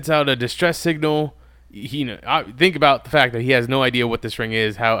ring sets out a distress signal. Think about the fact that he has no idea what this ring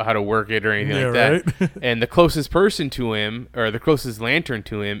is, how to work it, or anything like that. Right? And the closest person to him, or the closest lantern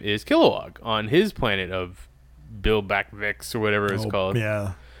to him, is Kilowog on his planet of Bill Bakvix or whatever it's called.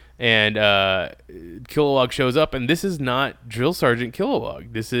 Yeah. And Kilowog shows up, and this is not Drill Sergeant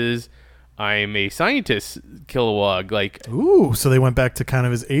Kilowog. This is I'm a scientist, Kilowog. Like, ooh, so they went back to kind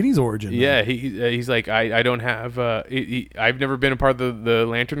of his 80s origin. Yeah, he's like, I don't have, I've never been a part of the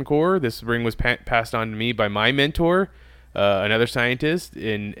Lantern Corps. This ring was passed on to me by my mentor, another scientist,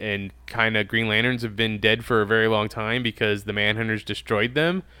 and kind of Green Lanterns have been dead for a very long time because the Manhunters destroyed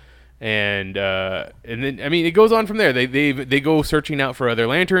them. And then I mean it goes on from there. They go searching out for other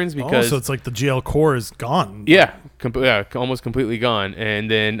lanterns because so it's like the GL Corps is gone. Yeah, almost completely gone. And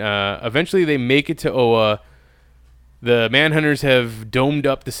then eventually they make it to Oa. The Manhunters have domed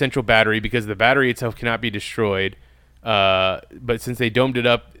up the central battery because the battery itself cannot be destroyed. But since they domed it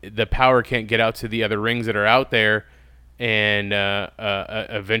up, the power can't get out to the other rings that are out there. And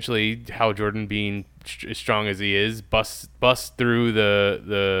eventually, Hal Jordan, being as strong as he is, busts through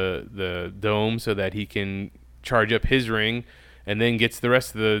the dome so that he can charge up his ring, and then gets the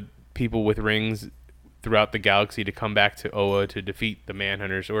rest of the people with rings throughout the galaxy to come back to Oa to defeat the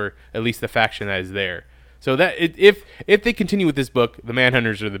Manhunters, or at least the faction that is there. So that if they continue with this book, the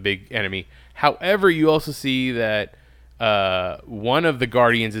Manhunters are the big enemy. However, you also see that one of the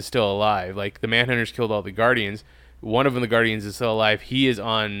Guardians is still alive. Like, the Manhunters killed all the Guardians. One of them, the Guardians, is still alive. He is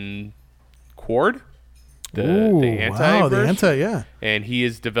on Quard, the anti, yeah. And he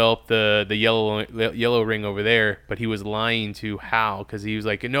has developed the yellow ring over there. But he was lying to Hal because he was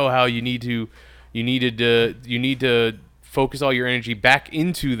like, "No, Hal, you need to focus all your energy back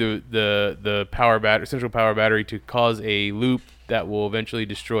into the central power battery to cause a loop that will eventually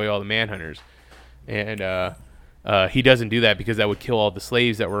destroy all the Manhunters." And he doesn't do that because that would kill all the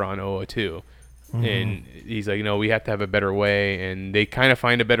slaves that were on Oa too. Mm-hmm. And he's like, we have to have a better way. And they kind of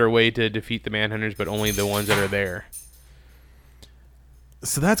find a better way to defeat the Manhunters, but only the ones that are there.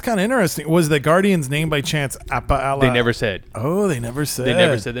 So that's kind of interesting. Was the Guardian's name by chance Apa'ala? They never said. Oh, they never said. They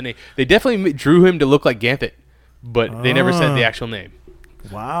never said the name. They definitely drew him to look like Ganthet, but they never said the actual name.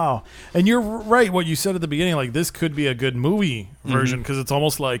 Wow. And you're right, what you said at the beginning, like this could be a good movie version because it's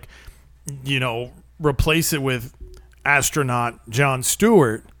almost like, replace it with astronaut Jon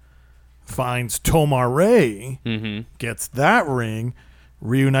Stewart finds Tomar Ray, gets that ring,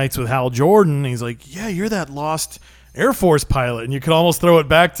 reunites with Hal Jordan. He's like, yeah, you're that lost Air Force pilot. And you could almost throw it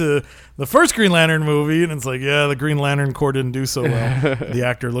back to the first Green Lantern movie. And it's like, yeah, the Green Lantern Corps didn't do so well. The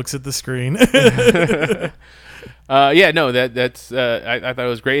actor looks at the screen. That's I thought it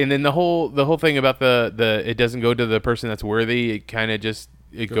was great. And then the whole thing about the it doesn't go to the person that's worthy. It kind of just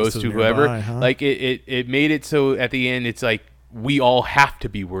goes to whoever. Nearby, huh? Like it made it so at the end it's like we all have to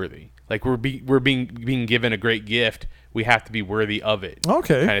be worthy. Like we're being given a great gift. We have to be worthy of it.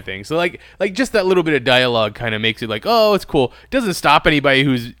 Okay. Kind of thing. So like just that little bit of dialogue kind of makes it like, oh, it's cool. It doesn't stop anybody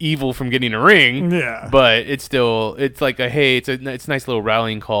who's evil from getting a ring. Yeah. But it's like it's a nice little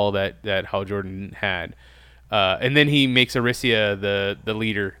rallying call that Hal Jordan had. And then he makes Aricia the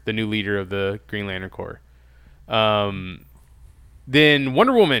leader, the new leader of the Green Lantern Corps. Then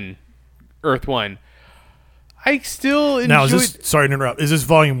Wonder Woman, Earth 1. I still enjoyed... Now, sorry to interrupt. Is this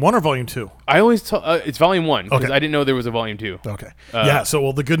volume 1 or volume 2? I always it's volume 1 because Okay. I didn't know there was a volume 2. Okay.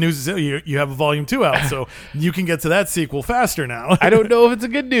 So the good news is you have a volume 2 out, so you can get to that sequel faster now. I don't know if it's a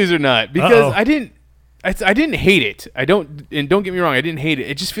good news or not because I didn't hate it. Don't get me wrong, I didn't hate it.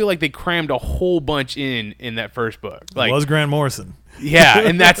 It just feel like they crammed a whole bunch in that first book. Like, it was Grant Morrison. Yeah,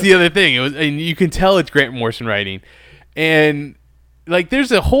 and that's the other thing. And you can tell it's Grant Morrison writing. And like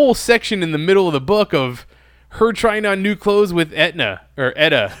there's a whole section in the middle of the book of her trying on new clothes with Etta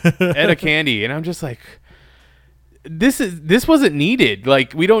Candy, and I'm just like, this wasn't needed.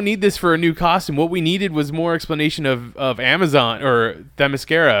 Like, we don't need this for a new costume. What we needed was more explanation of Amazon or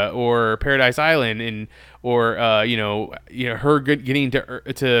Themyscira or Paradise Island or her getting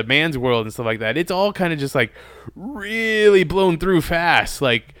to man's world and stuff like that. It's all kind of just like really blown through fast.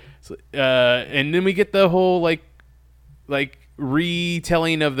 Like, and then we get the whole like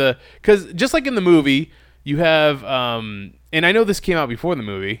retelling of because just like in the movie. You have, and I know this came out before the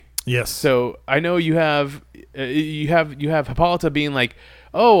movie. Yes. So I know you have Hippolyta being like,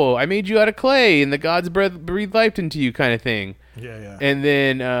 "Oh, I made you out of clay, and the gods breathed life into you," kind of thing. Yeah. And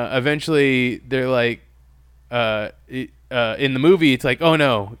then eventually they're like, in the movie, it's like, "Oh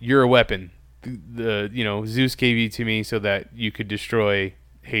no, you're a weapon. Zeus gave you to me so that you could destroy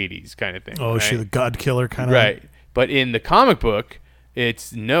Hades," kind of thing. Oh, right? she the god killer kind of. Right. But in the comic book,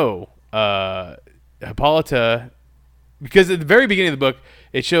 it's no. Hippolyta, because at the very beginning of the book,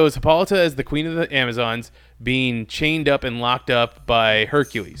 it shows Hippolyta as the queen of the Amazons being chained up and locked up by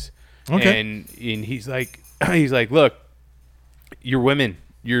Hercules. Okay. And he's like, look, you're women.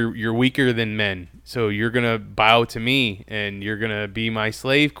 You're weaker than men. So you're going to bow to me and you're going to be my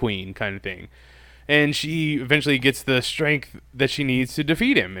slave queen kind of thing. And she eventually gets the strength that she needs to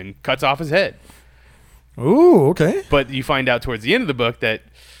defeat him and cuts off his head. Ooh, okay. But you find out towards the end of the book that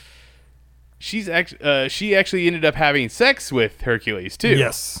she actually ended up having sex with Hercules too.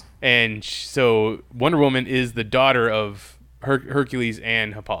 Yes. And so Wonder Woman is the daughter of Hercules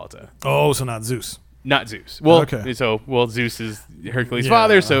and Hippolyta. Oh, so not Zeus. Not Zeus. Well, okay. Zeus is Hercules'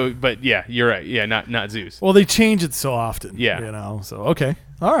 father. So, but yeah, you're right. Yeah, not Zeus. Well, they change it so often. Yeah. So okay.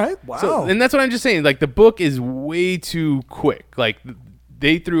 All right. Wow. So, and that's what I'm just saying. Like the book is way too quick. Like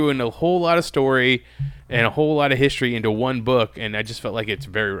they threw in a whole lot of story and a whole lot of history into one book, and I just felt like it's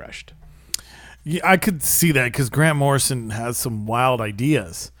very rushed. Yeah, I could see that because Grant Morrison has some wild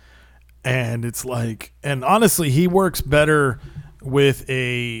ideas, and it's like, and honestly, he works better with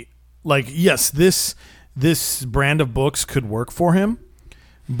yes, this brand of books could work for him,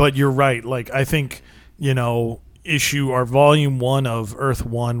 but you're right. Like, I think, volume 1 of Earth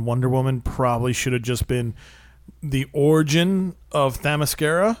 1, Wonder Woman probably should have just been the origin of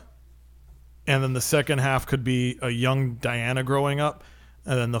Themyscira, and then the second half could be a young Diana growing up.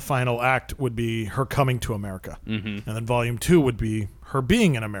 And then the final act would be her coming to America. Mm-hmm. And then volume 2 would be her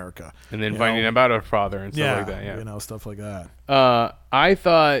being in America. And then finding about her father and stuff like that. Yeah. Stuff like that. I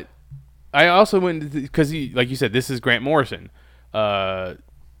also went, because like you said, this is Grant Morrison.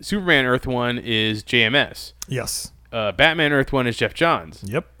 Superman Earth 1 is JMS. Yes. Batman Earth 1 is Jeff Johns.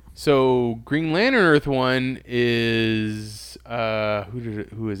 Yep. So Green Lantern Earth 1 is,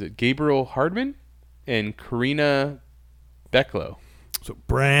 who is it? Gabriel Hardman and Karina Becklow. So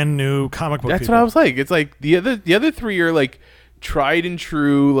brand new comic book. That's people. what I was like. It's like the other three are like tried and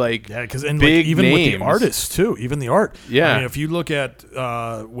true, like because big even names. with the artists too, even the art. Yeah. I mean, if you look at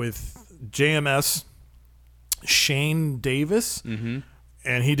with JMS, Shane Davis,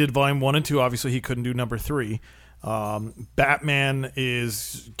 and he did volume 1 and 2. Obviously, he couldn't do number 3. Batman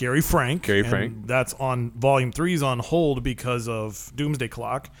is Gary Frank. That's on volume 3 is on hold because of Doomsday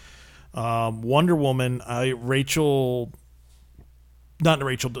Clock. Wonder Woman,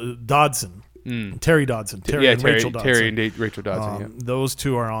 Dodson. Terry Dodson. Terry and Rachel Dodson. Those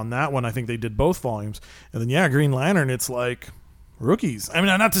two are on that one. I think they did both volumes. And then, Green Lantern, it's like rookies. I mean,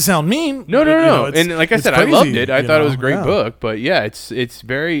 not to sound mean. No. And like I said, crazy, I loved it. I thought it was a great book. But yeah, it's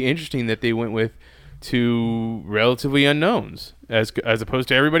very interesting that they went with two relatively unknowns as opposed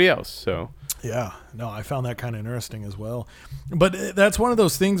to everybody else. So yeah, no, I found that kind of interesting as well. But that's one of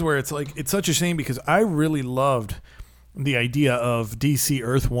those things where it's like, it's such a shame because I really loved the idea of DC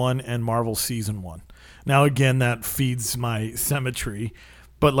Earth 1 and Marvel Season 1. Now, again, that feeds my symmetry.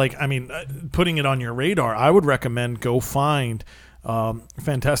 But, like, I mean, putting it on your radar, I would recommend go find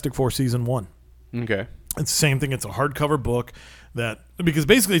Fantastic Four Season 1. Okay. It's the same thing. It's a hardcover book because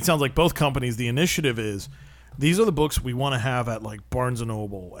basically it sounds like both companies, the initiative is, these are the books we want to have at, like, Barnes &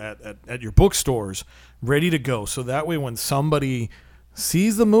 Noble, at your bookstores, ready to go. So that way when somebody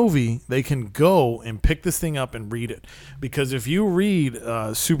sees the movie, they can go and pick this thing up and read it. Because if you read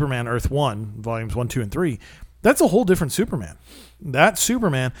Superman Earth 1, volumes 1, 2, and 3, that's a whole different Superman. That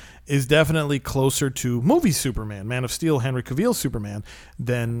Superman is definitely closer to movie Superman, Man of Steel, Henry Cavill's Superman,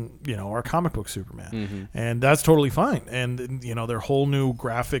 than, our comic book Superman. Mm-hmm. And that's totally fine. And, they're whole new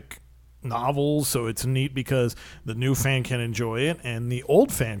graphic novels, so it's neat because the new fan can enjoy it and the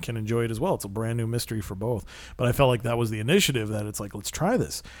old fan can enjoy it as well. It's a brand new mystery for both. But I felt like that was the initiative, that it's like, let's try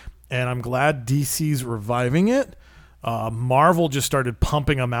this. And I'm glad DC's reviving it. Marvel just started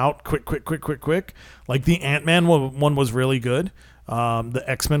pumping them out quick. Like the Ant-Man one was really good. The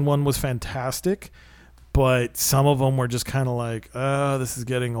X-Men one was fantastic. But some of them were just kind of like, this is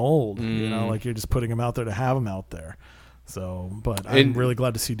getting old. Like you're just putting them out there to have them out there. So, but I'm really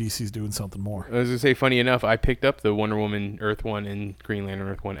glad to see DC's doing something more. I was going to say, funny enough, I picked up the Wonder Woman Earth 1 and Green Lantern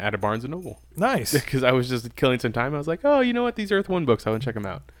Earth 1 at a Barnes & Noble. Nice. Because I was just killing some time. I was like, oh, you know what? These Earth 1 books, I want to check them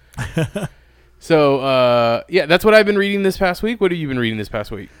out. So, that's what I've been reading this past week. What have you been reading this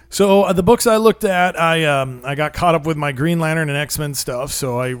past week? So, the books I looked at, I got caught up with my Green Lantern and X-Men stuff.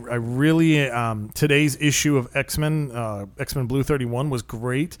 So, I really, today's issue of X-Men Blue 31 was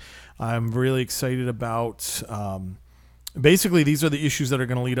great. I'm really excited about... basically, these are the issues that are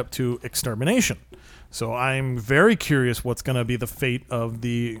going to lead up to Extermination. So I'm very curious what's going to be the fate of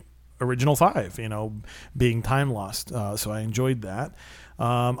the original 5, being time lost. So I enjoyed that.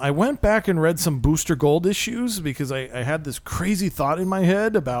 I went back and read some Booster Gold issues because I had this crazy thought in my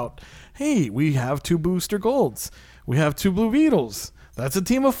head about, hey, we have 2 Booster Golds. We have 2 Blue Beetles. That's a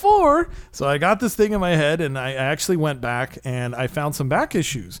team of 4. So I got this thing in my head, and I actually went back and I found some back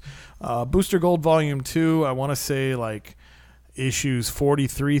issues. Booster Gold Volume 2, I want to say like issues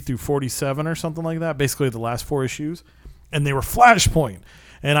 43 through 47 or something like that, basically the last 4 issues, and they were Flashpoint.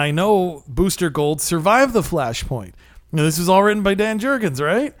 And I know Booster Gold survived the Flashpoint. Now, this was all written by Dan Jurgens,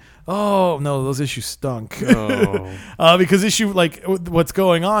 right? Oh, no, those issues stunk. Oh. Because what's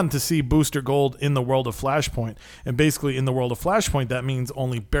going on to see Booster Gold in the world of Flashpoint, and basically in the world of Flashpoint, that means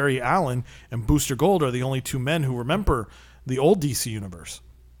only Barry Allen and Booster Gold are the only 2 men who remember the old DC universe.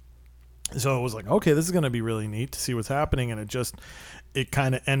 So it was like, okay, this is going to be really neat to see what's happening. And it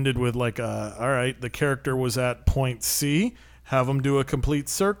kind of ended with like, all right, the character was at point C, have them do a complete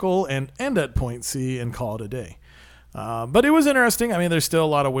circle and end at point C and call it a day. But it was interesting. I mean, there's still a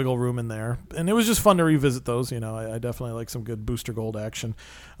lot of wiggle room in there. And it was just fun to revisit those. I definitely like some good Booster Gold action.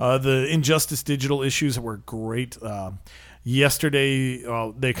 The Injustice Digital issues were great. Yesterday,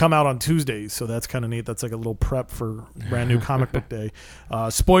 they come out on Tuesdays, so that's kind of neat. That's like a little prep for brand new comic book day.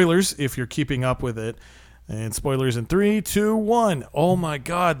 Spoilers, if you're keeping up with it. And spoilers in 3, 2, 1. Oh, my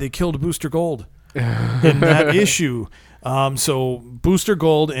God, they killed Booster Gold in that issue. So Booster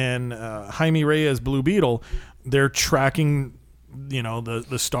Gold and Jaime Reyes Blue Beetle, they're tracking, the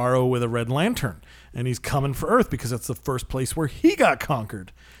Starro with a red lantern. And he's coming for Earth because that's the first place where he got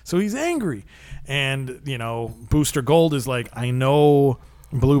conquered. So he's angry. And, Booster Gold is like, I know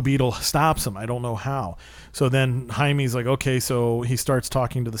Blue Beetle stops him. I don't know how. So then Jaime's like, okay, so he starts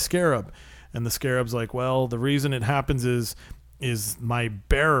talking to the Scarab. And the Scarab's like, well, the reason it happens is my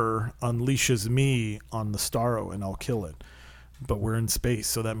bearer unleashes me on the Starro and I'll kill it. But we're in space,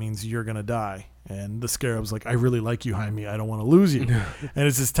 so that means you're going to die. And the Scarab's like, I really like you, Jaime. I don't want to lose you. And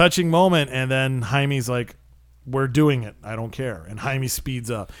it's this touching moment. And then Jaime's like, we're doing it. I don't care. And Jaime speeds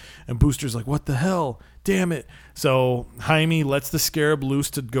up. And Booster's like, what the hell? Damn it. So Jaime lets the Scarab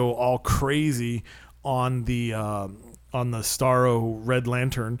loose to go all crazy on the Starro Red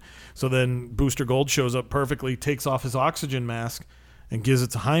Lantern. So then Booster Gold shows up perfectly, takes off his oxygen mask, and gives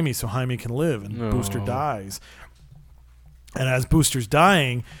it to Jaime so Jaime can live, and Booster dies. And as Booster's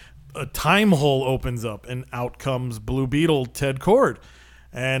dying, a time hole opens up, and out comes Blue Beetle Ted Kord,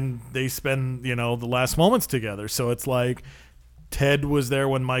 and they spend the last moments together. So it's like Ted was there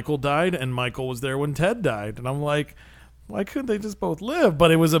when Michael died, and Michael was there when Ted died, and I'm like, why couldn't they just both live?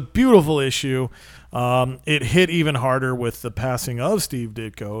 But it was a beautiful issue. It hit even harder with the passing of Steve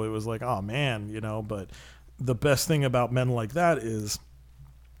Ditko. It was like, oh man, but the best thing about men like that is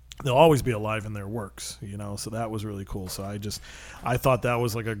they'll always be alive in their works, so that was really cool. So I thought that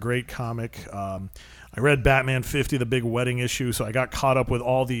was like a great comic. I read Batman 50, the big wedding issue, so I got caught up with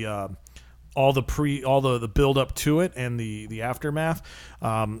all the build up to it and the aftermath.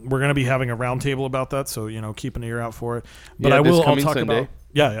 We're going to be having a roundtable about that, so keep an ear out for it. But I'll talk Sunday.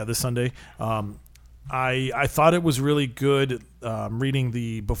 about this Sunday. I thought it was really good reading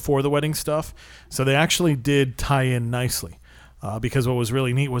the before the wedding stuff. So they actually did tie in nicely because what was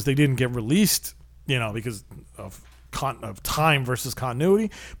really neat was they didn't get released, because of time versus continuity.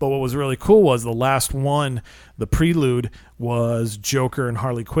 But what was really cool was the last one, the prelude, was Joker and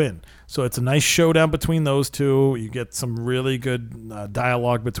Harley Quinn. So it's a nice showdown between those two. You get some really good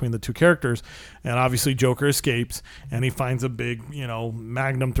dialogue between the two characters. And obviously Joker escapes and he finds a big,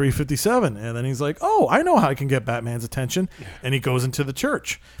 Magnum 357. And then he's like, oh, I know how I can get Batman's attention. And he goes into the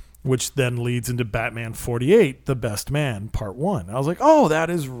church, which then leads into Batman 48, The Best Man, Part 1. I was like, oh, that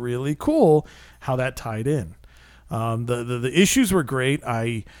is really cool how that tied in. The issues were great.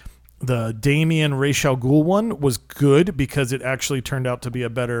 The Damian Ra's al Ghul one was good because it actually turned out to be a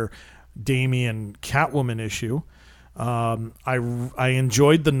better Damian Catwoman issue. I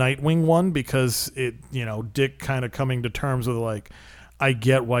enjoyed the Nightwing one because it, Dick kind of coming to terms with like, I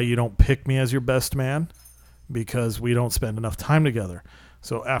get why you don't pick me as your best man because we don't spend enough time together.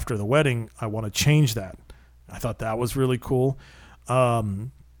 So after the wedding, I want to change that. I thought that was really cool.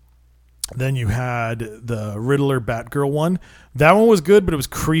 Then you had the Riddler Batgirl one. That one was good, but it was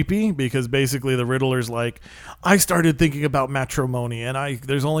creepy because basically the Riddler's like, I started thinking about matrimony and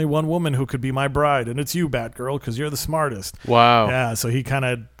there's only one woman who could be my bride and it's you, Batgirl, because you're the smartest. Wow. Yeah, so he kind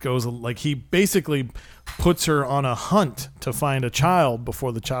of goes like he basically puts her on a hunt to find a child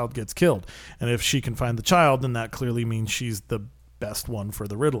before the child gets killed. And if she can find the child, then that clearly means she's the best one for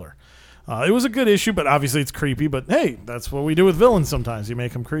the Riddler. It was a good issue, but obviously it's creepy. But hey, that's what we do with villains sometimes. You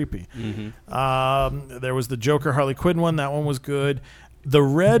make them creepy. Mm-hmm. There was the Joker Harley Quinn one. That one was good. The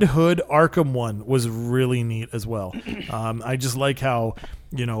Red Hood Arkham one was really neat as well. I just like how,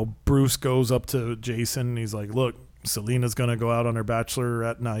 Bruce goes up to Jason and he's like, look, Selina's going to go out on her bachelor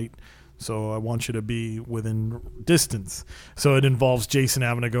at night. So I want you to be within distance. So it involves Jason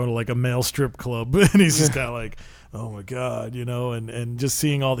having to go to like a male strip club. And he's just kind of like, oh my God, and just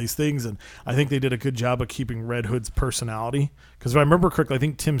seeing all these things. And I think they did a good job of keeping Red Hood's personality. Because if I remember correctly, I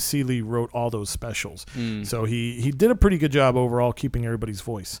think Tim Seeley wrote all those specials. So he did a pretty good job overall keeping everybody's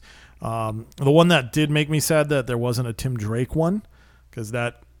voice. The one that did make me sad that there wasn't a Tim Drake one, because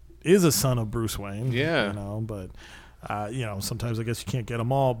that is a son of Bruce Wayne. Yeah. But... sometimes I guess you can't get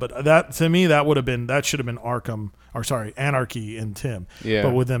them all, but that to me that should have been Anarchy and Tim. Yeah.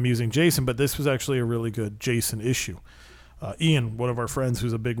 But with them using Jason, but this was actually a really good Jason issue. Ian, one of our friends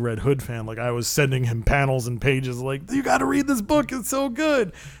who's a big Red Hood fan, like I was sending him panels and pages like, you got to read this book, it's so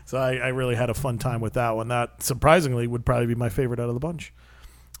good. So I really had a fun time with that one. That surprisingly would probably be my favorite out of the bunch.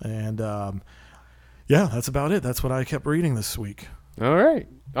 And that's about it. That's what I kept reading this week. All right,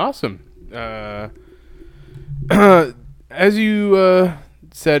 awesome. As you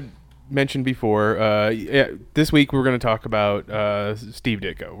mentioned before, this week we're going to talk about Steve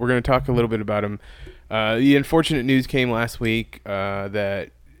Ditko. We're going to talk a little bit about him. The unfortunate news came last week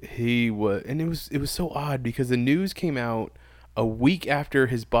that he was, and it was so odd because the news came out a week after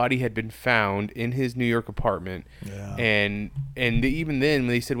his body had been found in his New York apartment. Yeah. And even then, when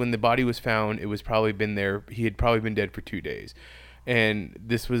they said when the body was found, it was probably been there. He had probably been dead for 2 days. And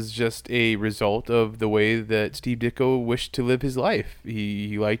this was just a result of the way that Steve Ditko wished to live his life.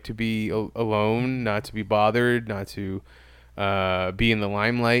 He liked to be alone, not to be bothered, not to be in the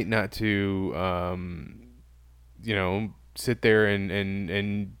limelight, not to sit there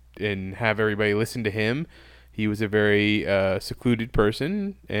and have everybody listen to him. He was a very secluded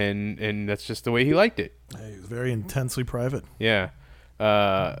person, and that's just the way he liked it. He was very intensely private. Yeah.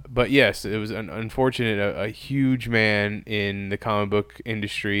 But yes, it was unfortunate. A huge man in the comic book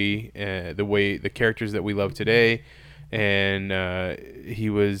industry, the characters that we love today, and he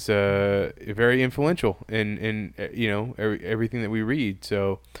was very influential in everything that we read.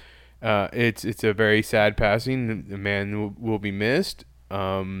 So it's a very sad passing. The man will be missed.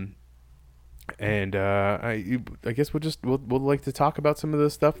 And I guess we'll like to talk about some of the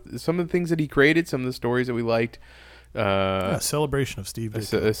stuff, some of the things that he created, some of the stories that we liked. A celebration of Steve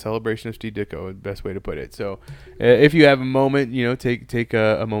Ditko. A celebration of Steve Ditko, best way to put it. So, if you have a moment, take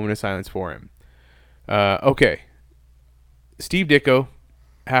a moment of silence for him. Okay. Steve Ditko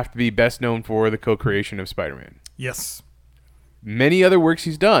have to be best known for the co-creation of Spider-Man. Yes. Many other works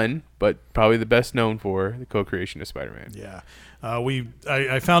he's done, but probably the best known for the co-creation of Spider-Man. Yeah.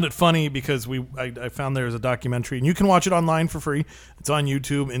 I found it funny because I found there's a documentary, and you can watch it online for free. It's on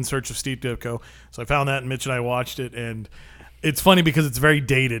YouTube, In Search of Steve Ditko. So I found that, and Mitch and I watched it, and it's funny because it's very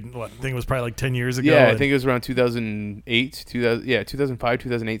dated. I think it was probably like 10 years ago. Yeah, I think it was around 2008, 2005,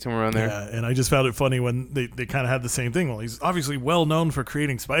 2008, somewhere around there. Yeah, and I just found it funny when they kind of had the same thing. Well, he's obviously well known for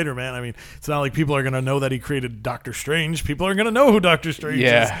creating Spider-Man. I mean, it's not like people are going to know that he created Doctor Strange. People are going to know who Doctor Strange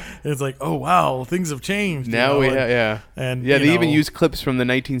is. And it's like, oh, wow, things have changed. Now And they even use clips from the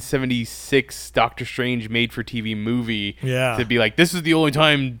 1976 Doctor Strange made-for-TV movie to be like, this is the only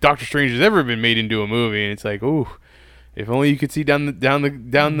time Doctor Strange has ever been made into a movie. And it's like, ooh. If only you could see down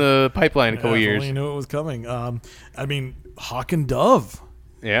the pipeline a couple years. If only you knew it was coming. I mean, Hawk and Dove.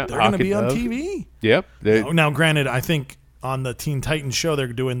 Yeah, they're going to be on TV. Yep. Now, granted, I think on the Teen Titans show they're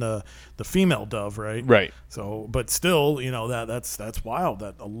doing the female Dove, right? Right. So, but still, that's wild.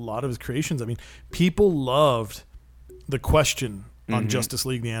 That a lot of his creations. I mean, people loved the Question on Justice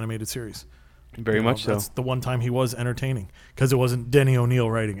League, the animated series. Very much so. That's the one time he was entertaining because it wasn't Denny O'Neil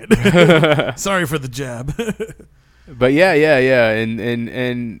writing it. Sorry for the jab. But yeah, and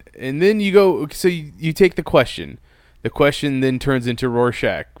then you go. So you take the Question. The Question then turns into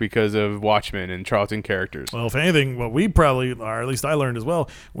Rorschach because of Watchmen and Charlton characters. Well, if anything, what we probably, or at least I learned as well,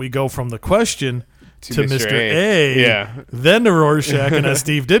 we go from the Question to Mr. A, then to Rorschach, and as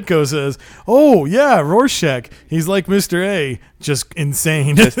Steve Ditko says, oh yeah, Rorschach, he's like Mr. A, just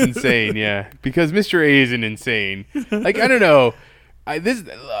insane. Just insane, yeah. Because Mr. A isn't insane. Like, I don't know.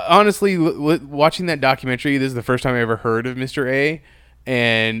 Honestly, watching that documentary, this is the first time I ever heard of Mr. A,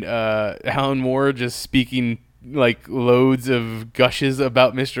 and Alan Moore just speaking like loads of gushes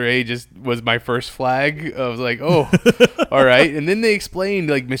about Mr. A just was my first flag. I was like, oh, all right. And then they explained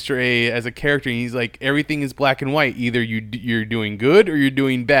like Mr. A as a character, and he's like, everything is black and white. Either you're doing good or you're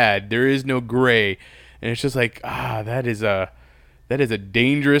doing bad. There is no gray. And it's just like, that is a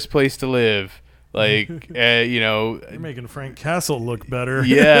dangerous place to live. Like, you're making Frank Castle look better.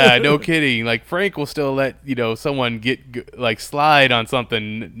 Yeah, no kidding. Like, Frank will still let someone get like slide on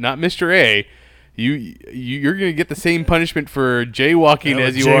something. Not Mr. A. You're gonna get the same punishment for jaywalking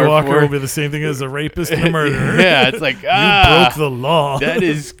as you are for. Jaywalker will be the same thing as a rapist and a murderer. Yeah, it's like you broke the law. That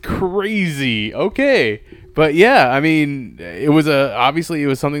is crazy. Okay. But yeah, I mean, obviously it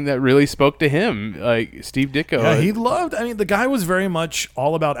was something that really spoke to him, like Steve Ditko. Yeah, he loved. I mean, the guy was very much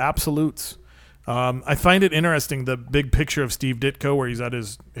all about absolutes. I find it interesting, the big picture of Steve Ditko where he's at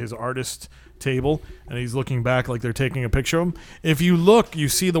his artist table and he's looking back like they're taking a picture of him. If you look, you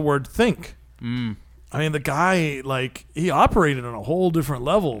see the word think. I mean, the guy, like, he operated on a whole different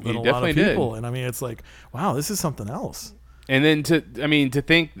level than a lot of people. And I mean, it's like, wow, this is something else. And then to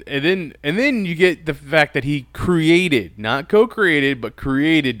think, and then you get the fact that he created, not co-created, but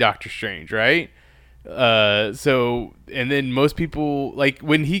created Doctor Strange, right? So, and then most people, like,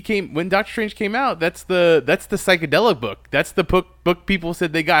 when Doctor Strange came out, that's the psychedelic book. That's the book people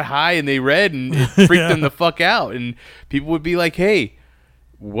said they got high and they read and it freaked them the fuck out. And people would be like, hey,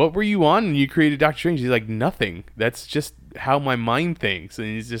 what were you on when you created Doctor Strange? He's like, nothing. That's just how my mind thinks. And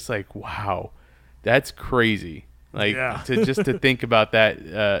he's just like, wow, that's crazy. Like, to think about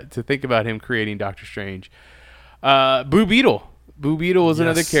that, to think about him creating Doctor Strange. Blue Beetle. Blue Beetle was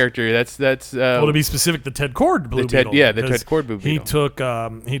another character. That's well, to be specific, the Ted Kord Blue Beetle. Yeah, the Ted Kord Blue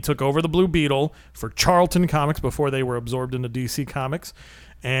Beetle. He took over the Blue Beetle for Charlton Comics before they were absorbed into DC Comics.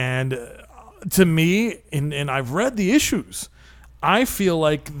 And to me, and I've read the issues, I feel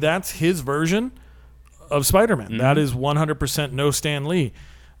like that's his version of Spider-Man. Mm-hmm. That is 100% no Stan Lee.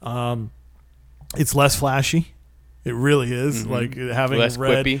 It's less flashy. It really is. Mm-hmm. Like, having less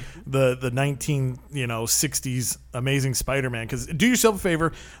read quippy. the 60s Amazing Spider-Man. Because do yourself a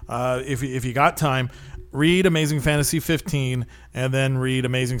favor, if you got time, read Amazing Fantasy 15 and then read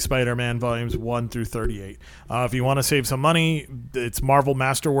Amazing Spider-Man volumes 1 through 38. If you want to save some money, it's Marvel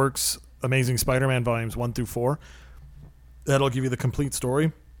Masterworks Amazing Spider-Man volumes 1 through 4. That'll give you the complete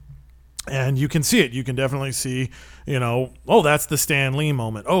story. And you can see it. You can definitely see, oh, that's the Stan Lee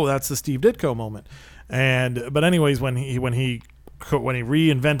moment. Oh, that's the Steve Ditko moment. But anyways, when he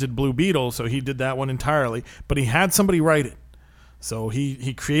reinvented Blue Beetle, so he did that one entirely, but he had somebody write it. So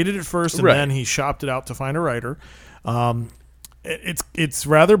he created it first, and then he shopped it out to find a writer. It's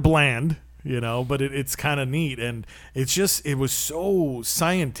rather bland but it's kind of neat. And it was so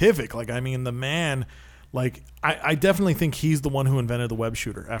scientific. Like, I mean, the man, like, I definitely think he's the one who invented the web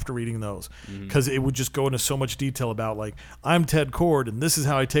shooter after reading those, because it would just go into so much detail about, like, I'm Ted Cord and this is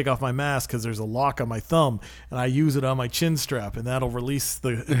how I take off my mask because there's a lock on my thumb and I use it on my chin strap and that'll release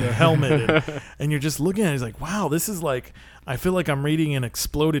the helmet. And you're just looking at it, it's like, wow, this is like, I feel like I'm reading an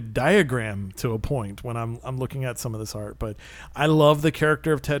exploded diagram to a point when I'm looking at some of this art. But I love the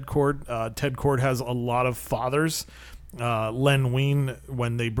character of Ted Cord. Ted Cord has a lot of fathers. Len Wein,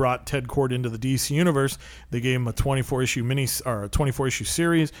 when they brought Ted Cord into the DC universe, they gave him a 24-issue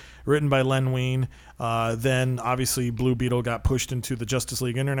series written by Len Wein. Then obviously Blue Beetle got pushed into the Justice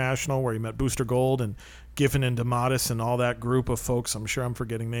League International, where he met Booster Gold and Giffen and DeMatteis and all that group of folks. I'm sure I'm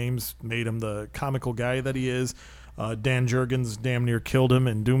forgetting names. Made him the comical guy that he is. Dan Jurgens damn near killed him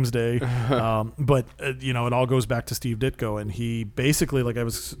in Doomsday. But it all goes back to Steve Ditko, and he basically, like I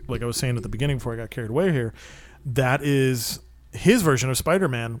was saying at the beginning before I got carried away here, that is his version of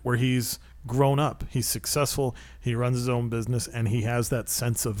Spider-Man, where he's grown up, he's successful, he runs his own business, and he has that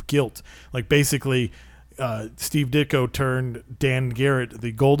sense of guilt. Like, basically, Steve Ditko turned Dan Garrett,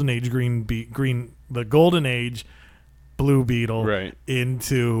 the Golden Age the Golden Age Blue Beetle, right,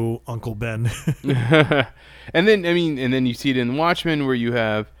 into Uncle Ben. And then you see it in Watchmen, where you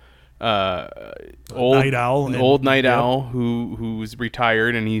have old Night Owl who's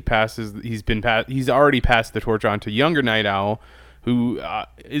retired, and he's already passed the torch on to younger Night Owl, who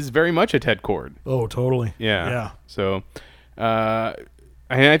is very much a Ted Cord. Oh, totally. Yeah. So, and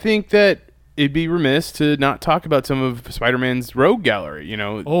I think that it'd be remiss to not talk about some of Spider-Man's rogue gallery.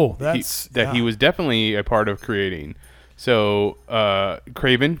 He was definitely a part of creating. So,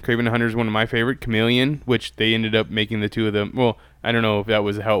 Kraven the Hunter is one of my favorite. Chameleon, which they ended up making the two of them. Well, I don't know if that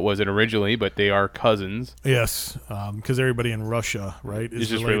was how it was originally, but they are cousins. Yes, because everybody in Russia, right, is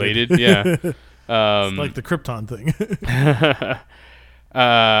just related. Yeah, it's like the Krypton thing.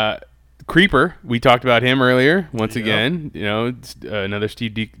 Creeper, we talked about him earlier. Once again, it's another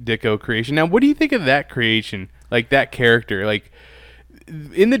Steve Ditko creation. Now, what do you think of that creation? Like, that character? Like,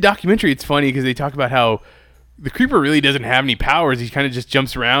 in the documentary, it's funny because they talk about how the Creeper really doesn't have any powers. He kind of just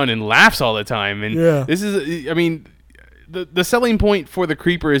jumps around and laughs all the time. And this is, the selling point for the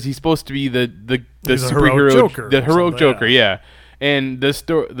Creeper is he's supposed to be the superhero Joker, the heroic Joker, yeah. And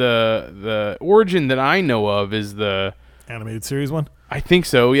the origin that I know of is the animated series one. I think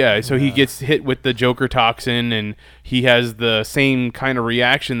so, yeah. So he gets hit with the Joker toxin, and he has the same kind of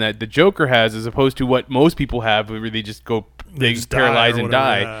reaction that the Joker has, as opposed to what most people have, where they just paralyze and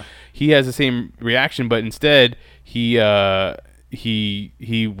die. Yeah. He has the same reaction, but instead he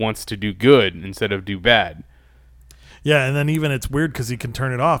wants to do good instead of do bad. Yeah, and then even it's weird because he can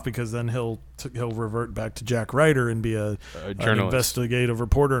turn it off, because then he'll revert back to Jack Ryder and be an investigative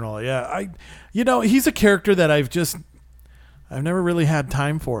reporter and all. Yeah, he's a character that I've never really had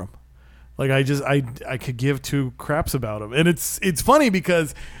time for him. Like, I could give two craps about him, and it's funny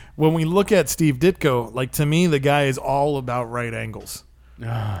because when we look at Steve Ditko, like, to me the guy is all about right angles.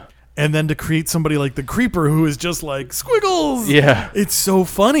 And then to create somebody like the Creeper, who is just like squiggles. Yeah. It's so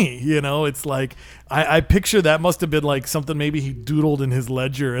funny. It's like, I picture that must have been like something maybe he doodled in his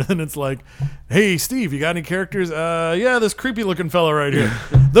ledger. And then it's like, hey, Steve, you got any characters? Yeah, this creepy looking fella right here.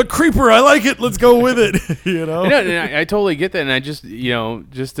 The Creeper, I like it. Let's go with it. I totally get that. And I just,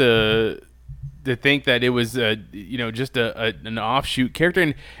 just to think that it was, just an offshoot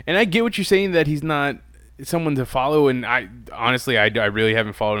character. And I get what you're saying, that he's not someone to follow, and I honestly really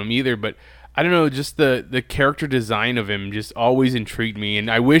haven't followed him either, but I don't know, just the character design of him just always intrigued me, and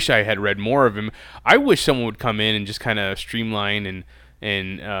I wish I had read more of him. I wish someone would come in and just kind of streamline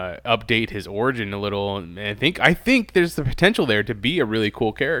and update his origin a little, and I think there's the potential there to be a really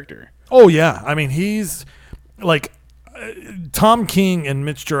cool character. Oh yeah, I mean, he's like Tom King and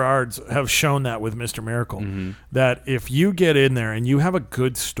Mitch Gerads have shown that with Mr. Miracle, that if you get in there and you have a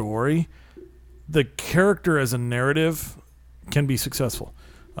good story, the character as a narrative can be successful.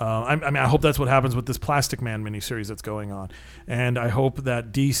 I hope that's what happens with this Plastic Man miniseries that's going on, and I hope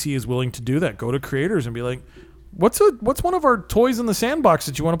that DC is willing to do that. Go to creators and be like, "What's one of our toys in the sandbox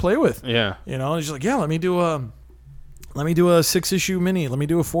that you want to play with?" Yeah, and it's just like, "Yeah, let me do a 6-issue mini. Let me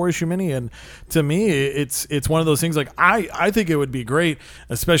do a 4-issue mini." And to me, it's one of those things. Like, I think it would be great,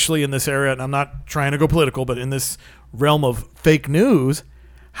 especially in this area. And I'm not trying to go political, but in this realm of fake news.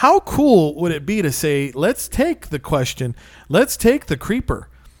 How cool would it be to say, let's take the Creeper,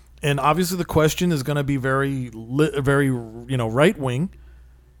 and obviously the question is going to be very right wing,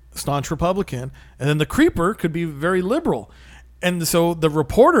 staunch Republican, and then the Creeper could be very liberal, And so the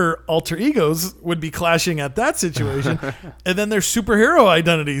reporter alter egos would be clashing at that situation, and then their superhero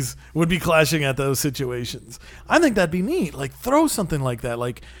identities would be clashing at those situations. I think that'd be neat. Like, throw something like that.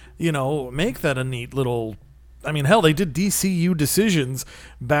 Like, make that a neat little. I mean, hell, they did DCU decisions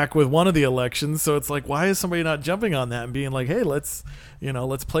back with one of the elections, so it's like, why is somebody not jumping on that and being like, hey, let's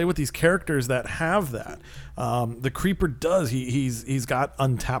play with these characters that have that. The Creeper does. He's got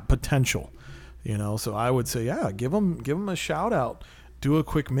untapped potential. So I would say, yeah, give him a shout out, do a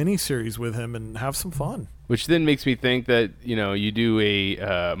quick mini series with him, and have some fun. Which then makes me think that you do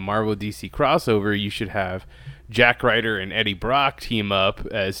a Marvel DC crossover, you should have Jack Ryder and Eddie Brock team up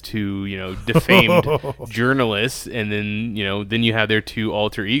as two defamed journalists, and then you have their two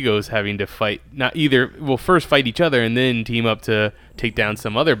alter egos having to fight first fight each other and then team up to take down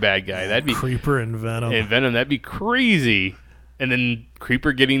some other bad guy. That'd be Creeper and Venom. That'd be crazy. And then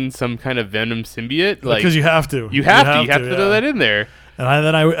Creeper getting some kind of Venom symbiote, because you have to. You have to throw that in there. And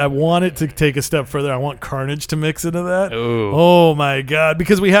I want it to take a step further. I want Carnage to mix into that. Ooh. Oh my God!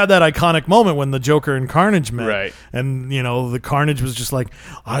 Because we had that iconic moment when the Joker and Carnage met, right? And the Carnage was just like,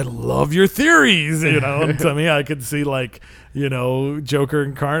 "I love your theories," And to me, I could see Joker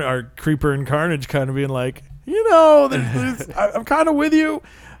and Creeper and Carnage kind of being like, I'm kind of with you,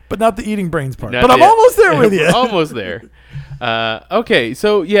 but not the eating brains part. But I'm almost there with you. Almost there. Okay,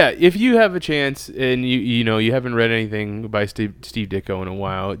 so yeah, if you have a chance and you haven't read anything by Steve Ditko in a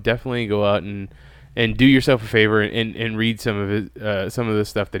while, definitely go out and do yourself a favor and read some of the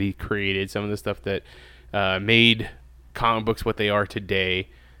stuff that he created, some of the stuff that made comic books what they are today,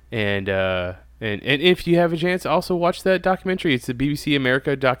 and if you have a chance, also watch that documentary. It's the BBC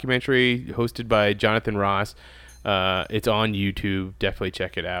America documentary hosted by Jonathan Ross. It's on YouTube. Definitely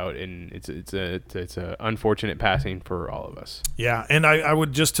check it out, and it's a unfortunate passing for all of us. Yeah, and I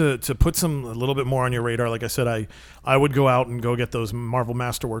would just to put a little bit more on your radar. Like I said, I would go out and go get those Marvel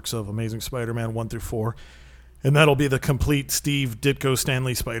Masterworks of Amazing Spider-Man 1 through 4, and that'll be the complete Steve Ditko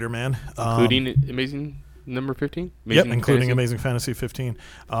Stanley Spider-Man, including Amazing number 15. Yep, including Amazing Fantasy 15.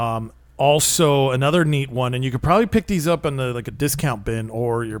 Also, another neat one, and you could probably pick these up in a discount bin,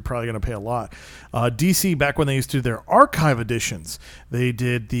 or you're probably going to pay a lot. DC, back when they used to do their archive editions, they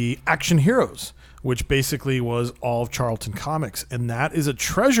did the Action Heroes, which basically was all of Charlton Comics, and that is a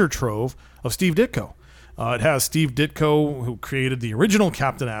treasure trove of Steve Ditko. It has Steve Ditko, who created the original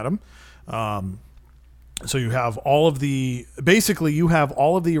Captain Atom. So you have all of the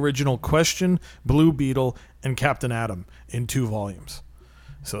original Question, Blue Beetle, and Captain Atom in 2 volumes.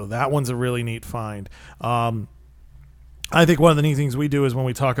 So that one's a really neat find. I think one of the neat things we do is when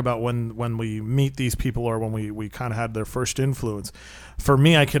we talk about when we meet these people, or when we kind of had their first influence. For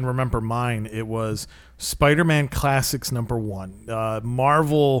me, I can remember mine. It was Spider-Man Classics #1.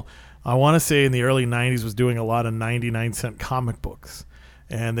 Marvel, I want to say in the early 90s, was doing a lot of 99-cent comic books.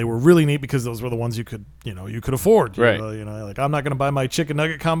 And they were really neat because those were the ones you could afford. Right. Like, I'm not going to buy my chicken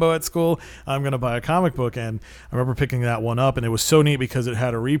nugget combo at school. I'm going to buy a comic book. And I remember picking that one up, and it was so neat because it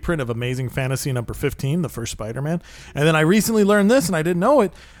had a reprint of Amazing Fantasy number 15, the first Spider-Man. And then I recently learned this, and I didn't know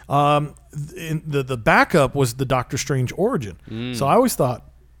it. The backup was the Doctor Strange origin. So I always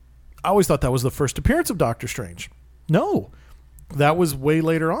thought that was the first appearance of Doctor Strange. No. That was way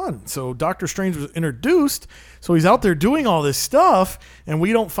later on. So Doctor Strange was introduced. So he's out there doing all this stuff, and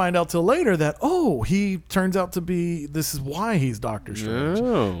we don't find out till later that, he turns out to be, this is why he's Doctor Strange.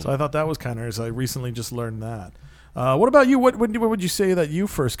 Oh. So I thought that was kind of, I recently just learned that. What about you? What would you say that you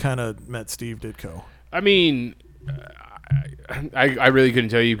first kind of met Steve Ditko? I mean, I really couldn't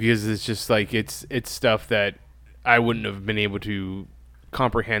tell you, because it's just like, it's stuff that I wouldn't have been able to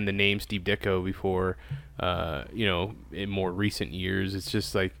comprehend the name Steve Ditko before. In more recent years, it's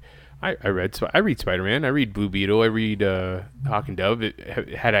just like I read Spider-Man, I read Blue Beetle, I read Hawk and Dove.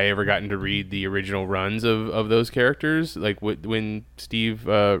 Had I ever gotten to read the original runs of those characters, like when Steve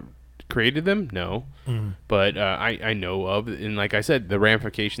created them? No. But I know of, and like I said, the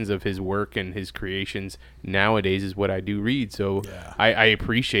ramifications of his work and his creations nowadays is what I do read. So yeah. I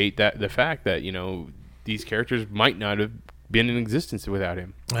appreciate the fact that these characters might not have been in existence without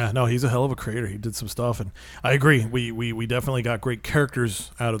him. Yeah, no, he's a hell of a creator. He did some stuff, and I agree. We definitely got great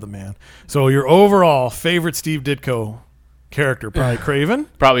characters out of the man. So your overall favorite Steve Ditko character, probably Kraven?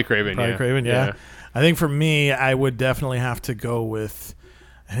 Probably Kraven, probably yeah. Kraven, yeah. I think for me, I would definitely have to go with,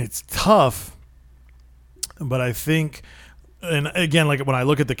 and it's tough, but I think, and again, like when I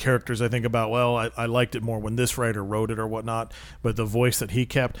look at the characters, I think about, I liked it more when this writer wrote it or whatnot, but the voice that he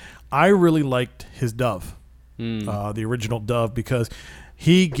kept, I really liked his Dove. The original Dove, because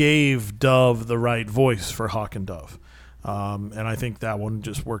he gave Dove the right voice for Hawk and Dove. And I think that one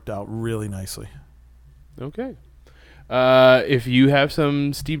just worked out really nicely. Okay. If you have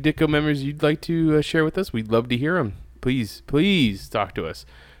some Steve Ditko memories you'd like to share with us, we'd love to hear them. Please talk to us.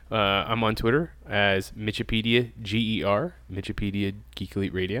 I'm on Twitter as Mitchipedia, GER, Mitchipedia Geek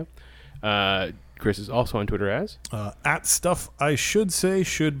Elite Radio. Chris is also on Twitter as at Stuff I Should Say,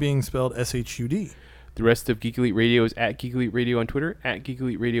 should being spelled SHUD. The rest of Geek Elite Radio is at Geek Elite Radio on Twitter, at Geek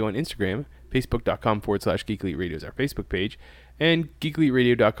Elite Radio on Instagram, Facebook.com/Geek Elite Radio is our Facebook page, and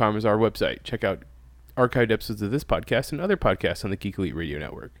GeekEliteRadio.com is our website. Check out archived episodes of this podcast and other podcasts on the Geek Elite Radio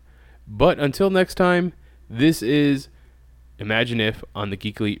Network. But until next time, this is Imagine If on the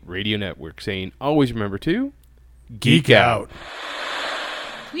Geek Elite Radio Network, saying always remember to geek out.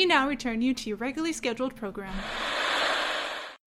 We now return you to your regularly scheduled program.